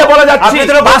দায়িত্ব নিয়ে বলে যাচ্ছি, আপনি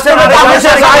তো বাস্তবে বাস্তবে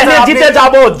বাংলাদেশের রাজনীতি আপনি- জিতে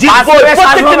যাব, জিতবো, বাস্তবে প্রত্যেকটি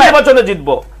শাসন হবে। নির্বাচনে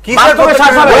জিতবো। কি বাস্তবে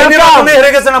শাসন হবে। নির্বাচনে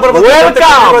হেরে গেছেন, আবার বলছেন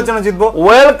ওয়েলকাম, নির্বাচনে জিতবো।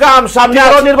 ওয়েলকাম, সামনে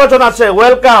আরো নির্বাচন আছে,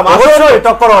 ওয়েলকাম, অবশ্যই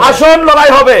টক্কর হবে। আসন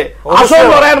লড়াই হবে, অবশ্যই আসন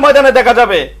হবে। লড়াইয়ের ময়দানে দেখা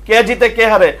যাবে কে জিতে কে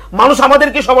হারে। মানুষ আমাদের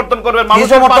কি সমর্থন করবে,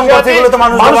 মানুষের সমর্থন পাশে করছে আছি, এগুলো তো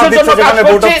মানুষ মানুষের জবাব জন্য দিচ্ছে, কাজ যেখানে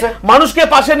ভোট করছি, হচ্ছে। মানুষকে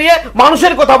পাশে নিয়ে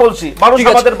মানুষের কথা বলছি, মানুষ ঠিক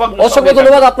আছে, আমাদের পক্ষে অসংখ্য সবই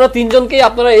ধন্যবাদ আপনারা তিনজনকেই।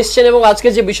 আপনারা এসেছেন এবং আজকে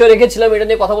যে বিষয় রেখেছিলাম এটা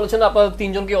নিয়ে কথা বলেছেন, আপনারা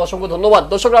তিনজনকে অসংখ্য ধন্যবাদ।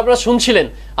 দর্শক আপনারা শুনছিলেন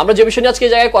আমরা যে বিষয় নিয়ে আজকে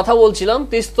এই জায়গায় কথা বলছিলাম,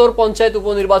 তিস্তর পঞ্চায়েত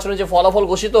উপনির্বাচনে যে ফলাফল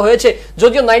ঘোষিত হয়েছে,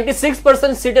 যদিও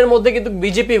 96% সিটের মধ্যে কিন্তু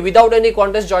বিজেপি উইদাউট এনি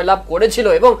কন্টেস্ট জয়লাভ করেছিল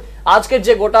এবং আজকের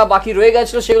যে গোটা বাকি রয়ে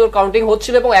গেছিল সেগুলোর কাউন্টিং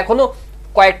হচ্ছিল এবং এখনো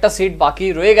কয়েকটা সিট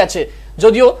বাকি রয়ে গেছে।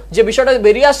 যদিও যে বিষয়টা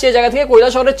বেরিয়ে আসছে এই জায়গা থেকে,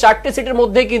 কৈলাসহরের 4টি সিটের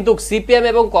মধ্যে কিন্তু সিপিএম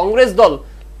এবং কংগ্রেস দল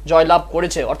জয়লাভ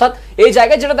করেছে। অর্থাৎ এই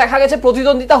জায়গায় যেটা দেখা গেছে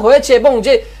প্রতিদ্বন্দ্বিতা হয়েছে এবং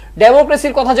যে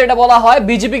ডেমোক্রেসির কথা যেটা বলা হয়,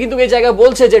 বিজেপি কিন্তু এই জায়গায়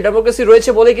বলছে যে ডেমোক্রেসি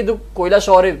রয়েছে বলে কিন্তু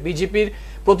কৈলাসহরে বিজেপির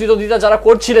প্রতিদ্বন্দ্বিতা যারা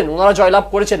করছিলেন ওনারা জয়লাভ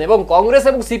করেছেন এবং কংগ্রেস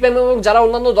এবং সিপিএম এবং যারা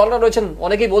অন্যান্য দলরা রয়েছেন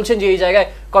অনেকেই বলছেন যে এই জায়গায়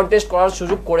কন্টেস্ট করার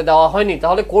সুযোগ করে দেওয়া হয়নি।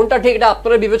 তাহলে কোনটা ঠিক এটা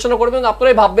আপনারা বিবেচনা করবেন,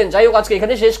 আপনারাই ভাববেন। যাই হোক, আজকে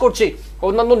এখানে শেষ করছি।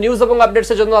 অন্যান্য নিউজ এবং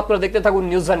আপডেটসের জন্য আপনারা দেখতে থাকুন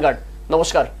নিউজ ভ্যানগার্ড।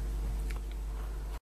 নমস্কার।